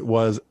key to it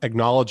was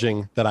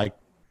acknowledging that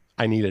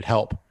I needed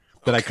help,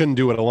 that I couldn't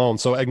do it alone.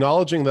 So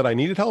acknowledging that I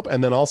needed help,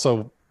 and then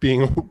also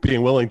being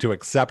willing to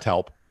accept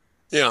help.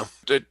 Yeah,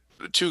 the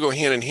two go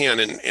hand in hand,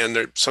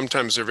 and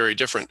sometimes they're very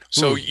different.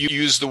 So you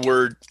use the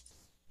word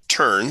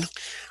turn.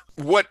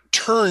 What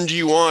turned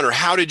you on, or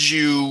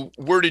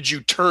where did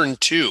you turn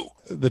to?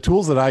 The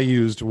tools that I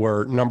used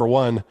were, number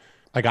one,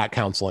 I got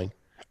counseling.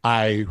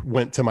 I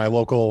went to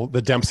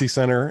the Dempsey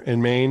Center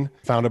in Maine,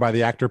 founded by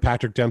the actor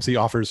Patrick Dempsey,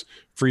 offers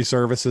free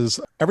services,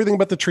 everything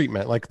but the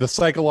treatment, like the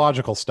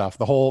psychological stuff,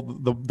 the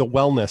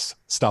wellness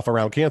stuff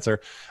around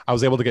cancer. I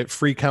was able to get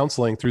free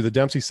counseling through the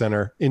Dempsey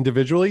Center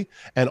individually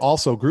and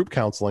also group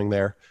counseling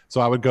there.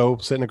 So I would go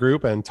sit in a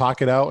group and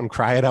talk it out and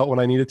cry it out when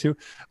I needed to.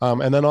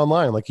 And then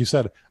online, like you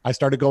said, I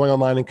started going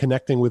online and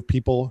connecting with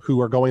people who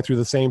are going through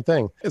the same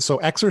thing. So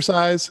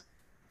exercise,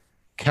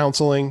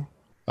 counseling,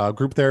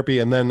 group therapy,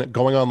 and then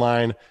going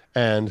online,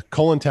 and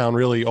Colon Town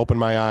really opened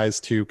my eyes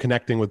to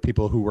connecting with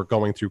people who were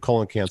going through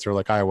colon cancer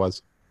like I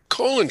was.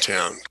 Colon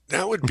Town,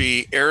 that would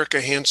be Erica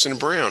Hansen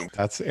Brown.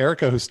 That's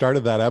Erica who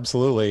started that,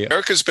 absolutely.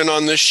 Erica's been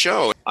on this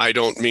show. I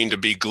don't mean to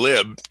be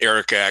glib.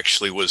 Erica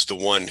actually was the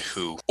one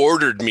who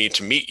ordered me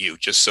to meet you,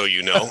 just so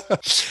you know.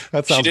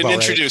 She didn't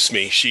introduce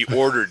me. She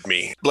ordered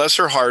me. Bless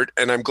her heart,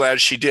 and I'm glad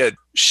she did.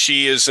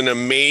 She is an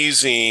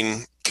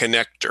amazing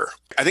connector.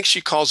 I think she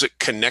calls it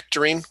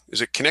connectoring.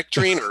 Is it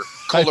connectoring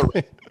or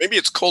maybe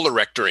it's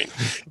colorectoring?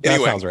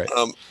 Anyway, that sounds right.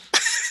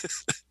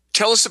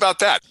 Tell us about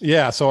that.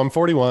 Yeah, so I'm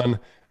 41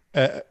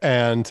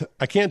 and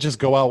I can't just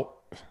go out.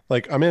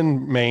 Like I'm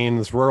in Maine,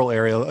 this rural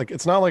area. Like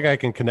it's not like I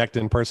can connect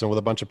in person with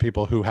a bunch of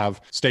people who have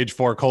stage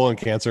 4 colon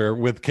cancer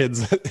with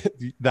kids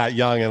that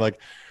young, and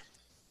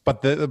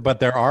but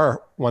there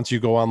are, once you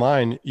go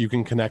online, you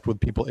can connect with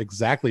people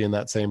exactly in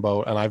that same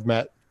boat, and I've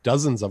met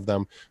dozens of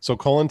them. So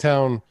Colon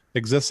Town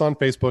exists on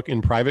Facebook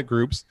in private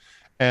groups,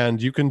 and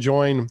you can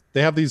join.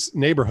 They have these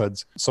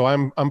neighborhoods. So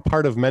I'm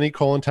part of many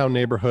Colon Town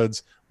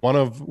neighborhoods, one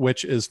of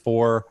which is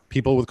for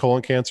people with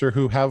colon cancer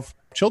who have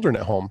children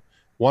at home.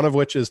 One of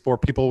which is for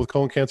people with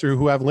colon cancer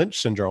who have Lynch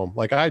syndrome,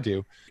 like I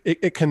do.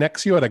 It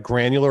connects you at a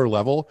granular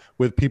level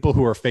with people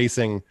who are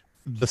facing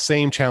the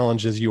same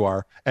challenge as you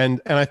are.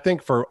 And I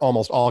think for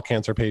almost all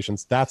cancer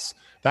patients, that's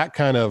that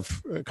kind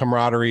of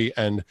camaraderie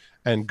and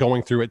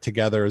going through it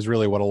together is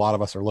really what a lot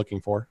of us are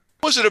looking for.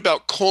 What was it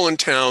about Colon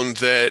Town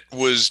that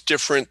was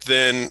different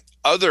than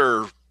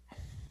other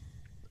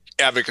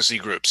advocacy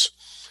groups?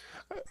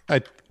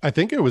 I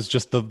think it was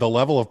just the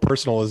level of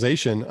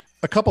personalization.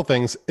 A couple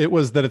things. It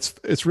was that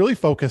it's really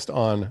focused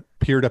on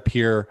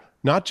peer-to-peer,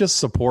 not just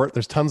support.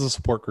 There's tons of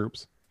support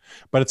groups,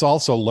 but it's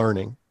also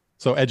learning.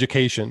 So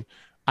education.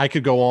 I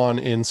could go on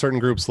in certain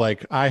groups,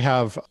 like I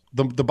have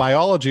the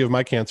biology of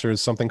my cancer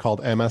is something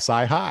called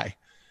MSI high.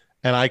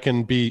 And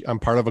I'm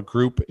part of a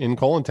group in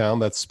Colontown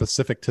that's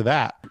specific to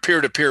that.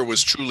 Peer-to-peer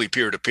was truly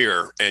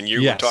peer-to-peer. And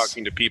you Yes. were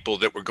talking to people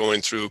that were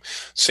going through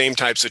same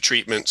types of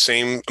treatment,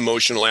 same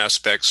emotional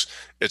aspects,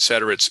 et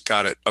cetera. It's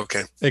got it.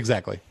 Okay.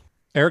 Exactly.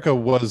 Erica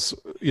was,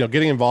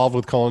 getting involved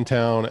with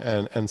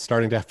Colontown and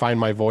starting to find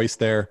my voice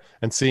there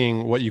and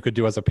seeing what you could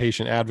do as a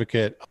patient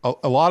advocate.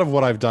 A lot of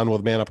what I've done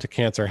with Man Up to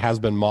Cancer has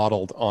been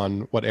modeled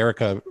on what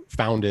Erica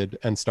founded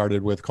and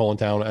started with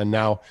Colontown. And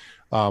now,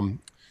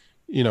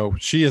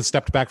 she has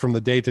stepped back from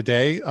the day to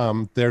day.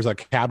 There's a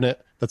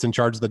cabinet that's in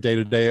charge of the day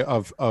to day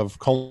of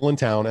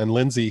Colontown, and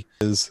Lindsay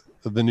is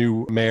the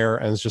new mayor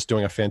and is just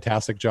doing a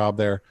fantastic job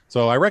there.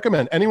 So I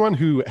recommend anyone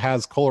who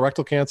has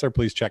colorectal cancer,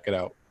 please check it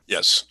out.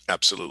 Yes,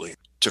 absolutely.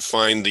 To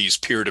find these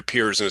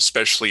peer-to-peers, and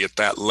especially at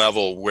that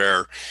level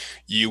where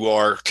you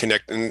are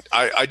connecting.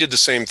 I did the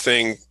same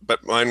thing,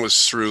 but mine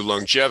was through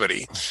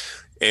longevity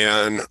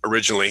and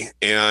originally,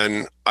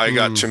 and I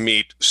got to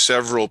meet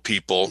several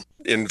people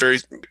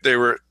they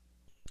were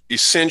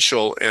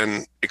essential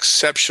and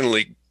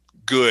exceptionally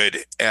good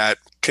at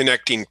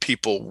connecting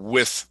people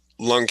with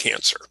lung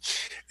cancer.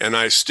 And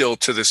I still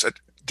to this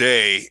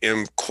day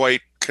am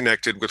quite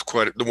connected with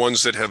the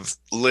ones that have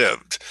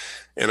lived.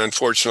 And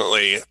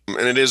unfortunately,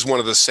 and it is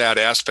one of the sad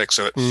aspects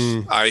of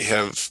it, I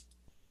have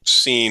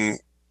seen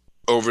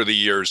over the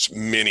years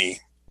many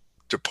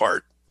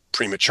depart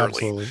prematurely.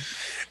 Absolutely.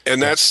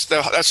 And that's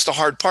the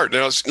hard part.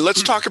 Now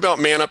let's talk about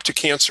Man Up to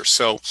Cancer.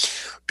 So,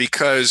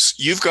 because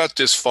you've got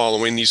this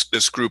following,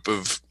 this group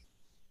of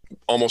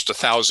almost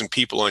 1,000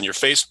 people on your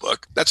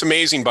Facebook. That's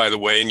amazing, by the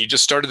way. And you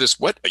just started this,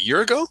 a year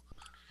ago?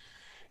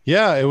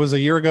 Yeah, it was a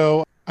year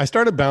ago. I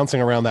started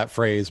bouncing around that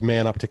phrase,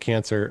 Man Up to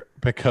Cancer,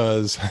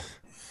 because...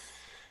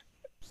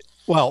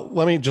 Well,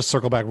 let me just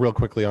circle back real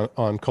quickly on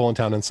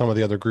Colontown and some of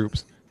the other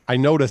groups. I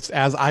noticed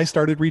as I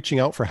started reaching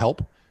out for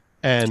help,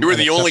 and you were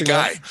the only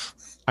guy.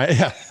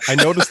 I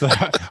noticed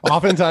that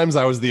oftentimes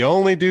I was the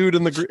only dude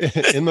in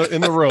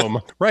the room,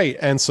 right?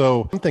 And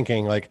so I'm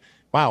thinking like,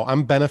 wow,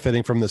 I'm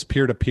benefiting from this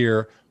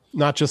peer-to-peer,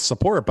 not just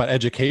support but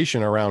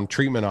education around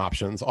treatment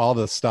options, all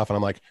this stuff. And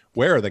I'm like,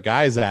 where are the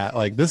guys at?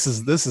 Like, this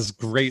is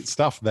great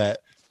stuff that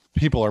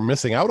people are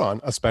missing out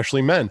on,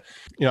 especially men.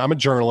 I'm a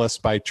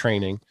journalist by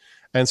training.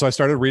 And so I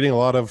started reading a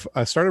lot of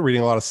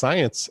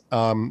science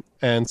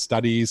and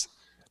studies,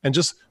 and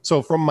just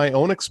so from my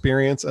own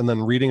experience, and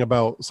then reading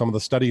about some of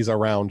the studies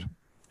around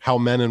how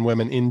men and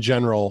women in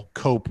general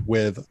cope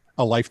with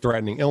a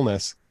life-threatening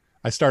illness,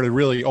 I started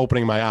really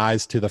opening my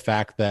eyes to the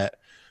fact that,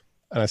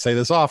 and I say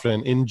this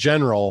often, in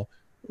general,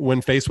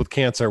 when faced with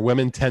cancer,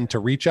 women tend to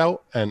reach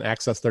out and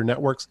access their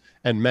networks,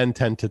 and men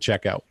tend to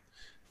check out.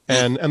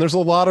 And there's a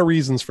lot of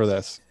reasons for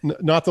this,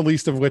 not the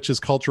least of which is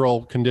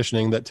cultural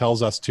conditioning that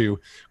tells us to,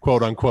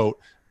 quote unquote,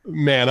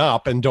 man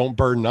up and don't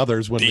burden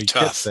others when we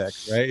get sick,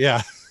 right?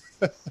 Yeah.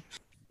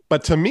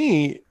 But to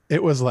me,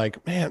 it was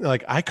like, man,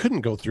 like I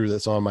couldn't go through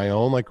this on my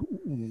own. Like,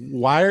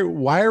 why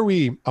are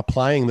we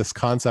applying this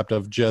concept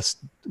of just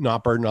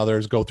not burden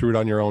others, go through it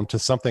on your own, to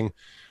something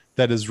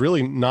that is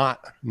really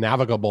not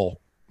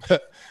navigable?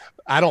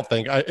 I don't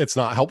think it's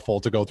not helpful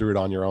to go through it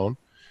on your own.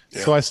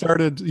 Yeah. So I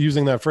started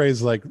using that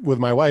phrase, like with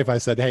my wife. I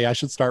said, hey, I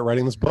should start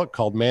writing this book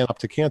called Man Up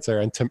to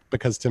Cancer. And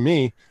because to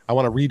me, I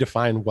want to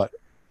redefine what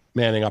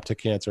manning up to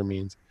cancer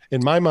means.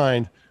 In my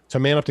mind, to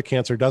man up to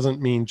cancer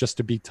doesn't mean just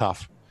to be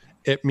tough.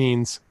 It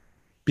means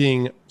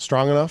being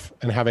strong enough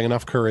and having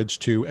enough courage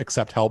to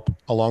accept help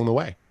along the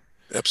way.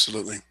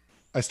 Absolutely.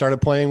 I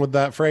started playing with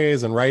that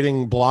phrase and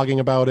writing, blogging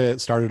about it,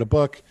 started a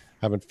book.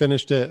 Haven't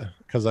finished it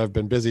because I've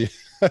been busy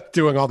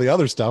doing all the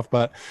other stuff,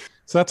 but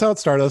so that's how it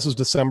started. This was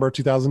December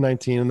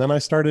 2019. And then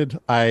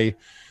I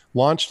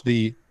launched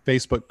the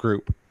Facebook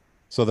group.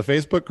 So the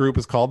Facebook group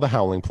is called The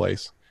Howling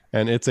Place.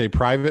 And it's a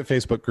private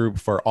Facebook group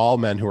for all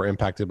men who are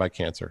impacted by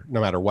cancer,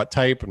 no matter what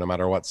type, no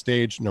matter what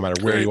stage, no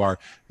matter where you are.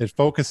 It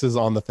focuses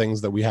on the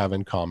things that we have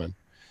in common.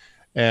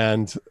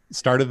 And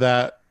started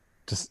that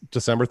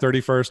December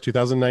 31st,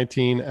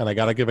 2019. And I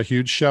got to give a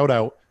huge shout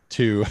out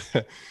to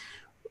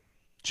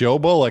Joe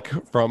Bullock,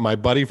 from my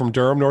buddy from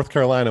Durham, North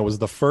Carolina, was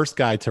the first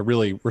guy to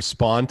really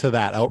respond to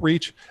that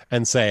outreach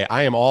and say,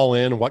 I am all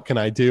in. What can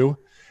I do?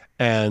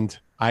 And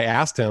I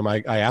asked him,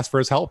 I asked for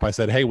his help. I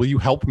said, hey, will you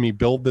help me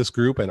build this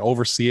group and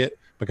oversee it?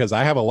 Because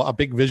I have a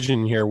big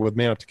vision here with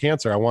Man Up to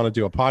Cancer. I want to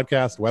do a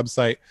podcast,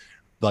 website,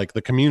 like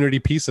the community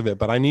piece of it,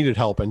 but I needed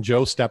help. And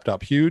Joe stepped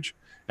up huge.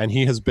 And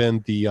he has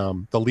been the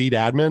lead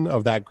admin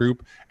of that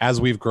group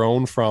as we've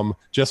grown from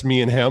just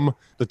me and him,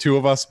 the two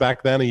of us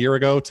back then a year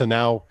ago, to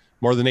now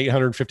more than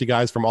 850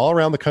 guys from all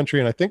around the country.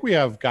 And I think we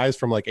have guys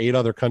from like 8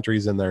 other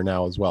countries in there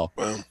now as well.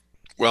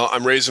 Well,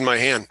 I'm raising my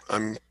hand.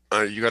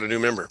 You got a new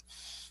member.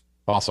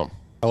 Awesome.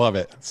 I love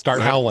it.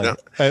 Start howling.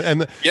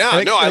 Yeah.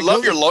 I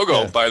love your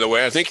logo, by the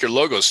way. I think your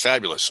logo is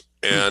fabulous.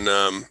 And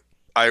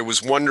I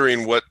was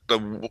wondering what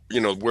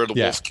where the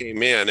wolf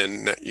came in,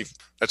 and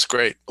that's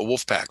great. A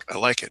wolf pack. I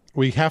like it.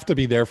 We have to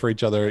be there for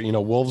each other.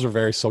 Wolves are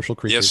very social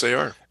creatures. Yes, they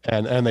are.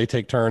 And they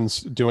take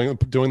turns doing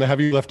the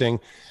heavy lifting.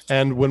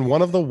 And when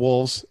one of the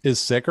wolves is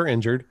sick or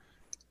injured,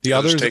 the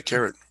others take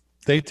care of it.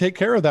 they take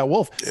care of that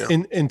wolf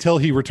until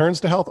he returns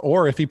to health,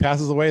 or if he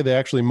passes away, they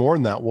actually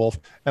mourn that wolf.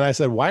 And I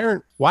said, why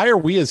are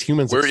we as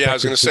humans? I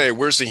was going to say,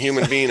 where's the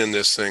human being in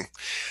this thing?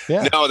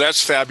 Yeah. No,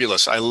 that's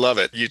fabulous. I love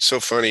it. It's so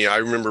funny. I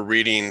remember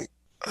reading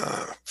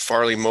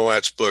Farley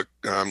Moat's book,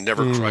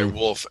 Never Cry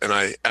Wolf, and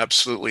I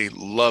absolutely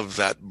love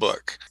that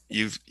book.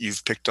 You've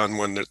picked on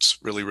one that's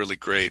really, really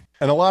great.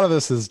 And a lot of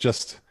this is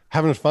just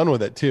having fun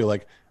with it too.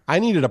 Like, I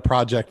needed a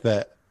project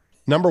that,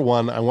 number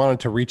one, I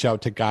wanted to reach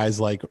out to guys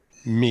like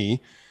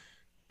me,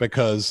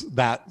 because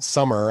that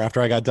summer after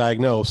I got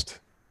diagnosed,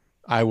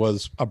 I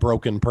was a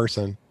broken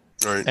person.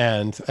 Right.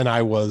 And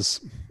I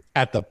was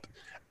at the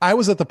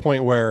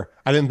point where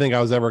I didn't think I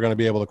was ever going to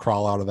be able to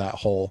crawl out of that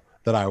hole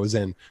that I was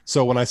in.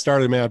 So when I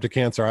started Man Up to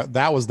Cancer,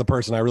 that was the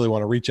person I really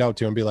want to reach out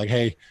to and be like,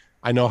 hey,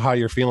 I know how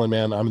you're feeling,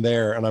 man. I'm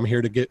there, and I'm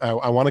here to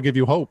I want to give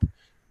you hope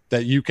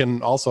that you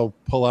can also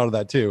pull out of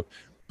that too.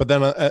 But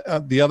then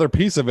the other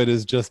piece of it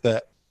is just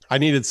that I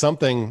needed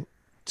something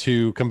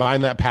to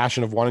combine that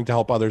passion of wanting to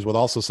help others with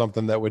also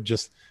something that would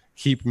just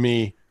keep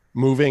me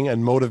moving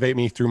and motivate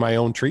me through my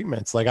own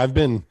treatments. Like, I've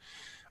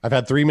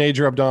had 3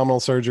 major abdominal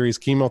surgeries,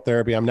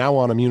 chemotherapy. I'm now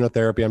on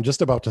immunotherapy. I'm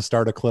just about to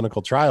start a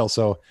clinical trial.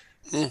 So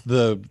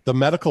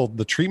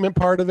the treatment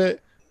part of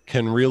it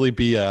can really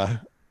be a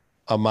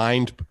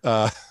mind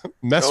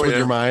mess with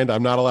your mind.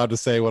 I'm not allowed to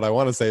say what I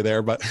want to say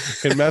there, but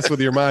can mess with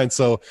your mind.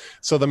 So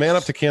the Man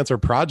Up to Cancer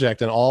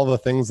project and all the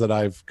things that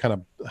I've kind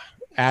of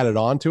added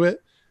on to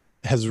it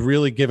has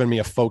really given me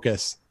a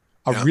focus,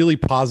 really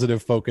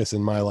positive focus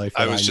in my life.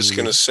 I was just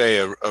going to say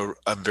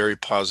a very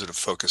positive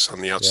focus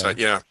on the outside.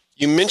 Yeah.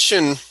 You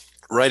mentioned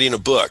writing a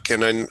book,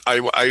 and I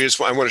want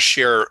to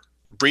share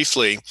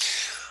briefly.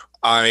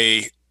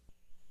 I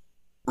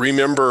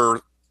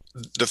remember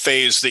the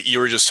phase that you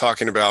were just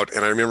talking about,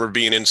 and I remember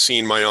being in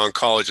seeing my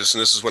oncologist,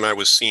 and this is when I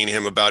was seeing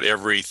him about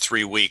every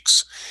 3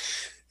 weeks.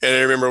 And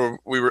I remember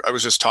I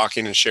was just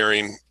talking and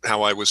sharing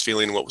how I was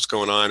feeling, what was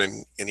going on.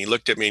 And he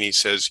looked at me and he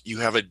says, you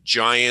have a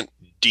giant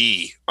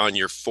D on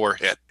your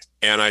forehead.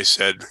 And I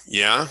said,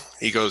 yeah.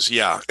 He goes,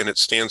 yeah. And it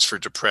stands for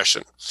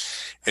depression.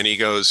 And he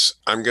goes,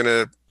 I'm going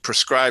to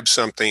prescribe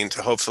something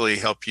to hopefully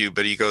help you.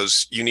 But he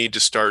goes, you need to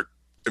start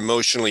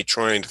emotionally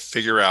trying to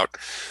figure out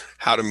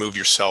how to move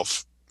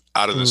yourself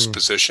out of this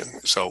position.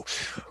 So,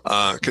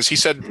 because he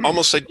said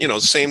almost like,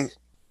 same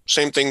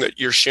thing that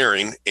you're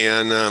sharing.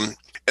 And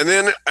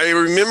then I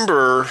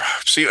remember,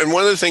 and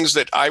one of the things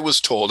that I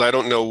was told, I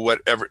don't know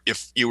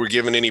if you were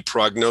given any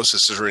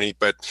prognosis or any,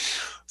 but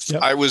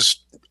yep. I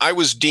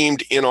was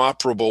deemed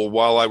inoperable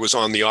while I was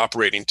on the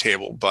operating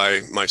table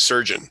by my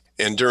surgeon.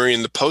 And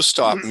during the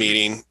post-op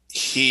meeting,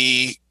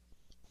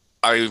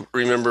 I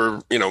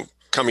remember,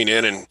 coming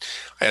in, and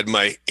I had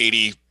my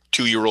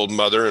 82-year-old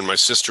mother and my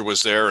sister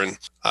was there. And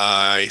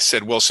I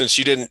said, well, since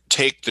you didn't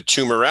take the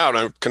tumor out,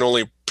 I can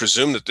only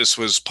presume that this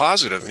was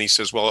positive. And he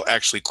says, well,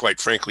 actually, quite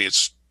frankly,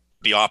 it's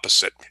the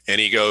opposite.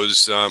 And he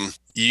goes,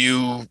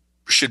 you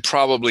should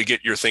probably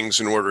get your things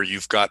in order.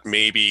 You've got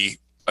maybe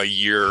a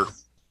year,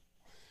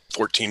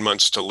 14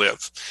 months to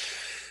live.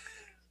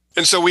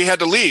 And so we had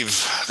to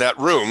leave that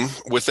room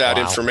with that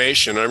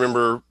information. I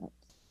remember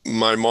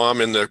my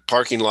mom in the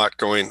parking lot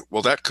going,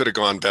 well, that could have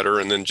gone better.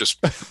 And then just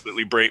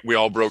completely we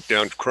all broke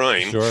down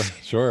crying.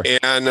 Sure.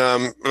 And,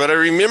 but I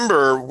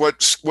remember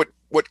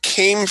what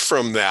came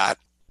from that.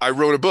 I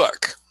wrote a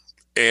book,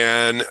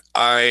 and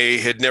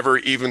I had never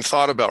even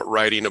thought about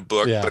writing a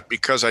book, but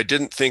because I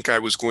didn't think I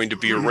was going to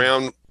be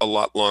around a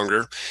lot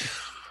longer,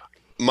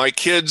 my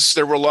kids,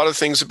 there were a lot of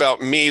things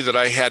about me that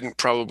I hadn't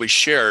probably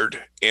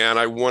shared, and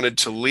I wanted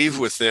to leave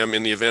with them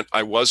in the event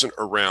I wasn't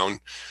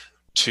around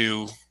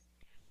to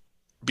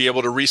be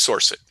able to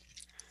resource it.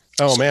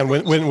 Oh man,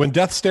 when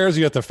death stares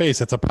you at the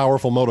face, it's a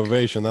powerful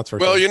motivation. That's for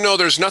sure. Well,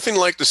 there's nothing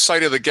like the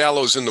sight of the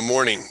gallows in the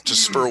morning to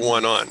spur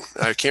one on.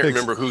 I can't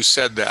remember who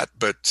said that,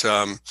 but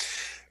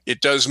it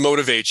does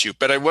motivate you.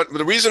 But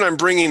the reason I'm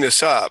bringing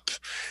this up,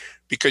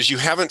 because you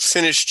haven't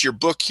finished your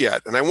book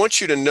yet, and I want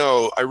you to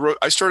know,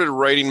 I started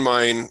writing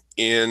mine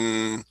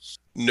in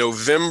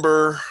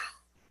November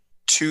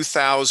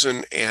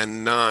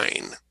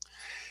 2009,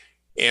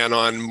 and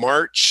on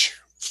March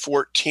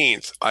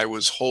 14th, I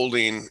was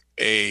holding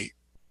a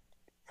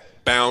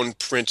bound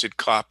printed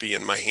copy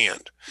in my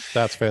hand.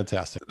 That's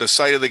fantastic. The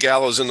sight of the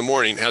gallows in the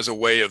morning has a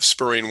way of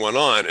spurring one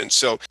on. And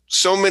so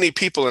many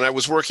people, and I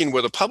was working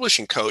with a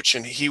publishing coach,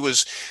 and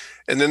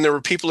then there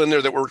were people in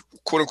there that were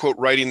quote unquote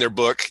writing their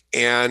book,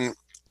 and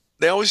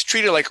they always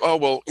treat it like, oh,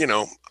 well,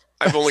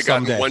 I've only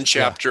gotten one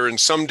chapter and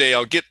someday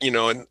I'll get,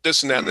 and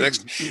this and that and the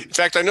next. In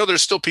fact, I know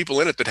there's still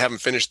people in it that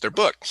haven't finished their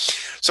book.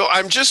 So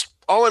I'm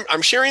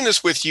sharing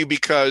this with you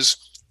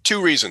because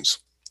 2 reasons.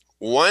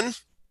 One,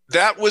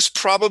 that was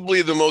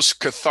probably the most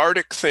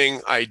cathartic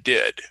thing I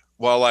did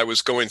while I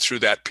was going through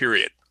that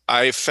period.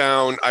 I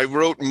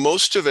wrote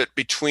most of it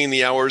between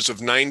the hours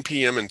of 9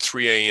 p.m. and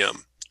 3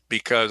 a.m.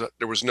 because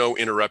there was no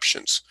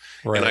interruptions,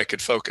 and I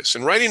could focus.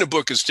 And writing a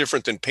book is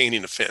different than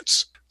painting a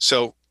fence.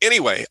 So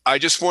anyway, I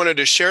just wanted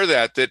to share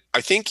that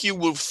I think you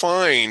will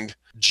find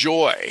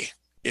joy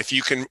if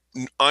you can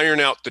iron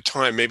out the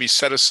time, maybe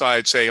set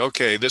aside, say,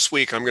 okay, this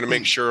week I'm going to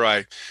make sure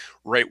I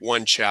write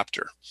one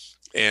chapter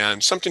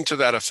and something to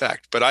that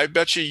effect. But I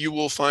bet you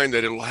will find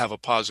that it'll have a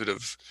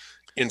positive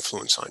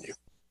influence on you.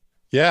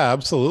 Yeah,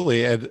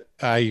 absolutely. And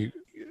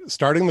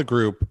starting the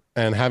group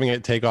and having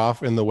it take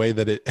off in the way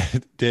that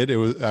it did,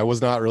 I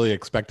was not really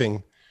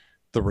expecting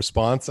the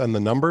response and the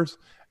numbers.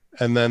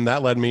 And then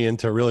that led me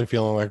into really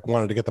feeling like I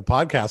wanted to get the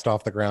podcast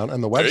off the ground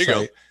and the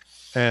website.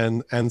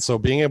 And so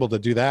being able to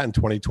do that in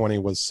 2020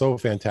 was so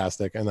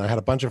fantastic. And I had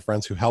a bunch of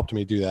friends who helped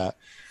me do that.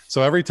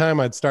 So every time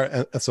I'd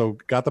start, so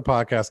got the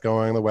podcast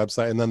going, the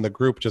website, and then the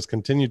group just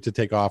continued to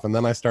take off. And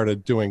then I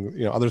started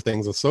doing, other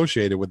things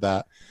associated with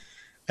that.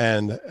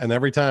 And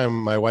every time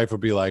my wife would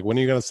be like, when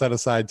are you going to set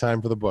aside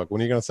time for the book? When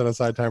are you going to set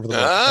aside time for the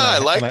book? I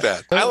like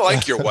that. I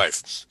like your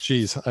wife.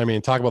 Geez. I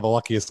mean, talk about the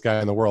luckiest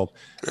guy in the world.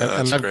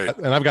 That's great.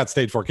 And I've got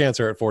stage 4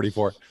 cancer at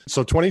 44.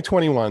 So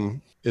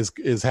 2021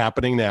 is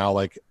happening now.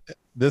 Like,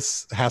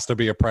 this has to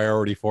be a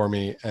priority for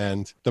me.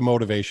 And the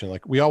motivation,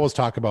 like we always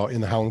talk about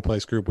in the Howling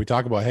Place group, we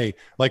talk about, hey,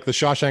 like the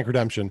Shawshank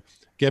Redemption,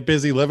 get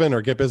busy living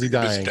or get busy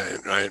dying.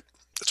 Right.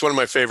 It's one of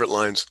my favorite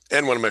lines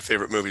and one of my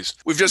favorite movies.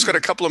 We've just got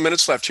a couple of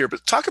minutes left here,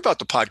 but talk about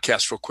the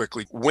podcast real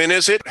quickly. When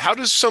is it? How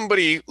does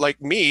somebody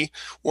like me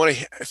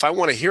if I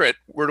want to hear it,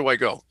 where do I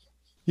go?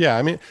 Yeah,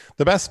 I mean,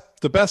 the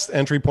best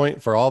entry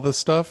point for all this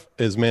stuff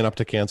is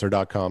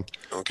manuptocancer.com.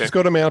 Okay. Just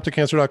go to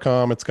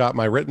manuptocancer.com. It's got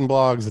my written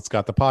blogs. It's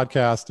got the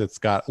podcast. It's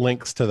got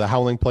links to the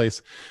Howling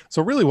Place.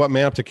 So really what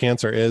Man Up to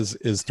Cancer is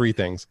 3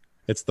 things.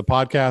 It's the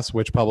podcast,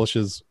 which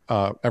publishes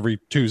every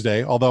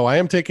Tuesday, although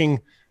I'm taking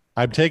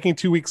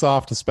 2 weeks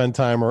off to spend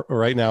time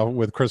right now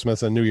with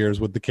Christmas and New Year's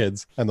with the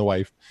kids and the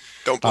wife.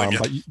 Don't blame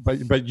you.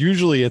 But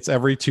usually it's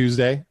every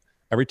Tuesday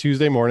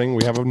morning.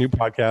 We have a new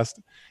podcast.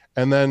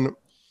 And then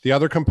the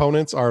other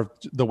components are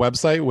the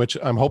website, which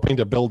I'm hoping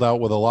to build out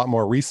with a lot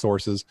more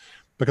resources.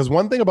 Because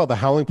one thing about the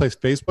Howling Place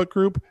Facebook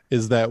group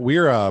is that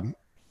we're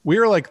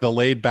like the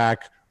laid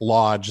back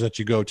lodge that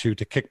you go to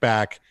kick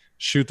back,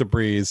 shoot the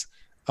breeze,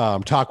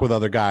 talk with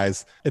other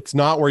guys. It's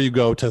not where you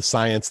go to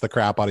science the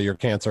crap out of your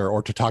cancer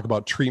or to talk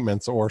about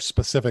treatments or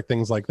specific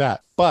things like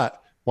that.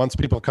 But once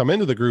people come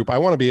into the group, I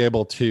want to be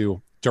able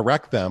to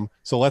direct them.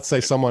 So let's say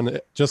someone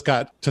just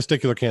got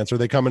testicular cancer.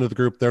 They come into the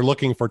group. They're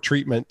looking for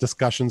treatment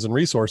discussions and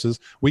resources.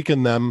 We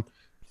can then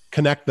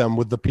connect them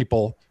with the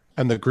people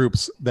and the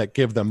groups that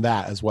give them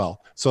that as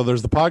well. So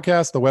there's the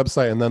podcast, the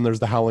website, and then there's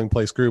the Howling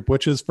Place group,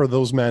 which is for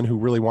those men who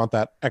really want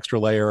that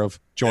extra layer of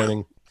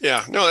joining.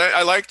 Yeah, no,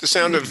 I like the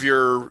sound of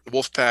your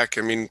Wolfpack.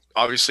 I mean,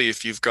 obviously,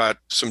 if you've got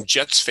some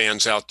Jets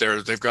fans out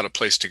there, they've got a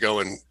place to go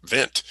and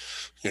vent,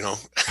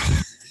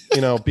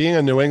 being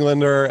a New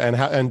Englander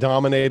and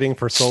dominating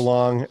for so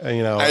long,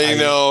 I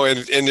know,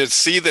 and to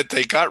see that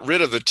they got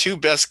rid of the 2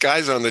 best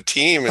guys on the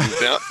team, and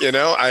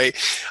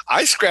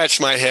I scratch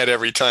my head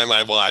every time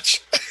I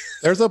watch.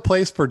 There's a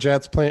place for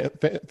Jets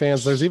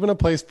fans. There's even a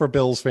place for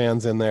Bills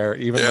fans in there,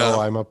 even though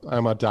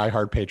I'm a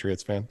diehard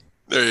Patriots fan.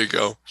 There you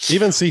go.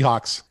 Even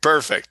Seahawks.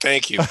 Perfect.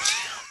 Thank you.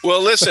 Well,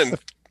 listen,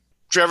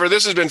 Trevor,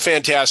 this has been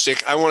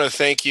fantastic. I want to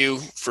thank you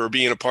for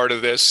being a part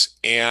of this,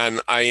 and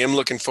I am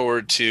looking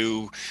forward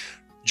to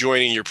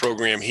joining your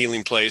program,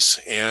 Healing Place,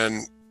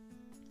 and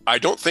I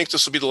don't think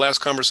this will be the last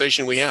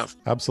conversation we have.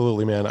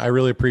 Absolutely, man. I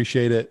really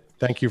appreciate it.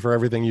 Thank you for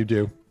everything you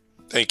do.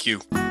 Thank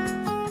you.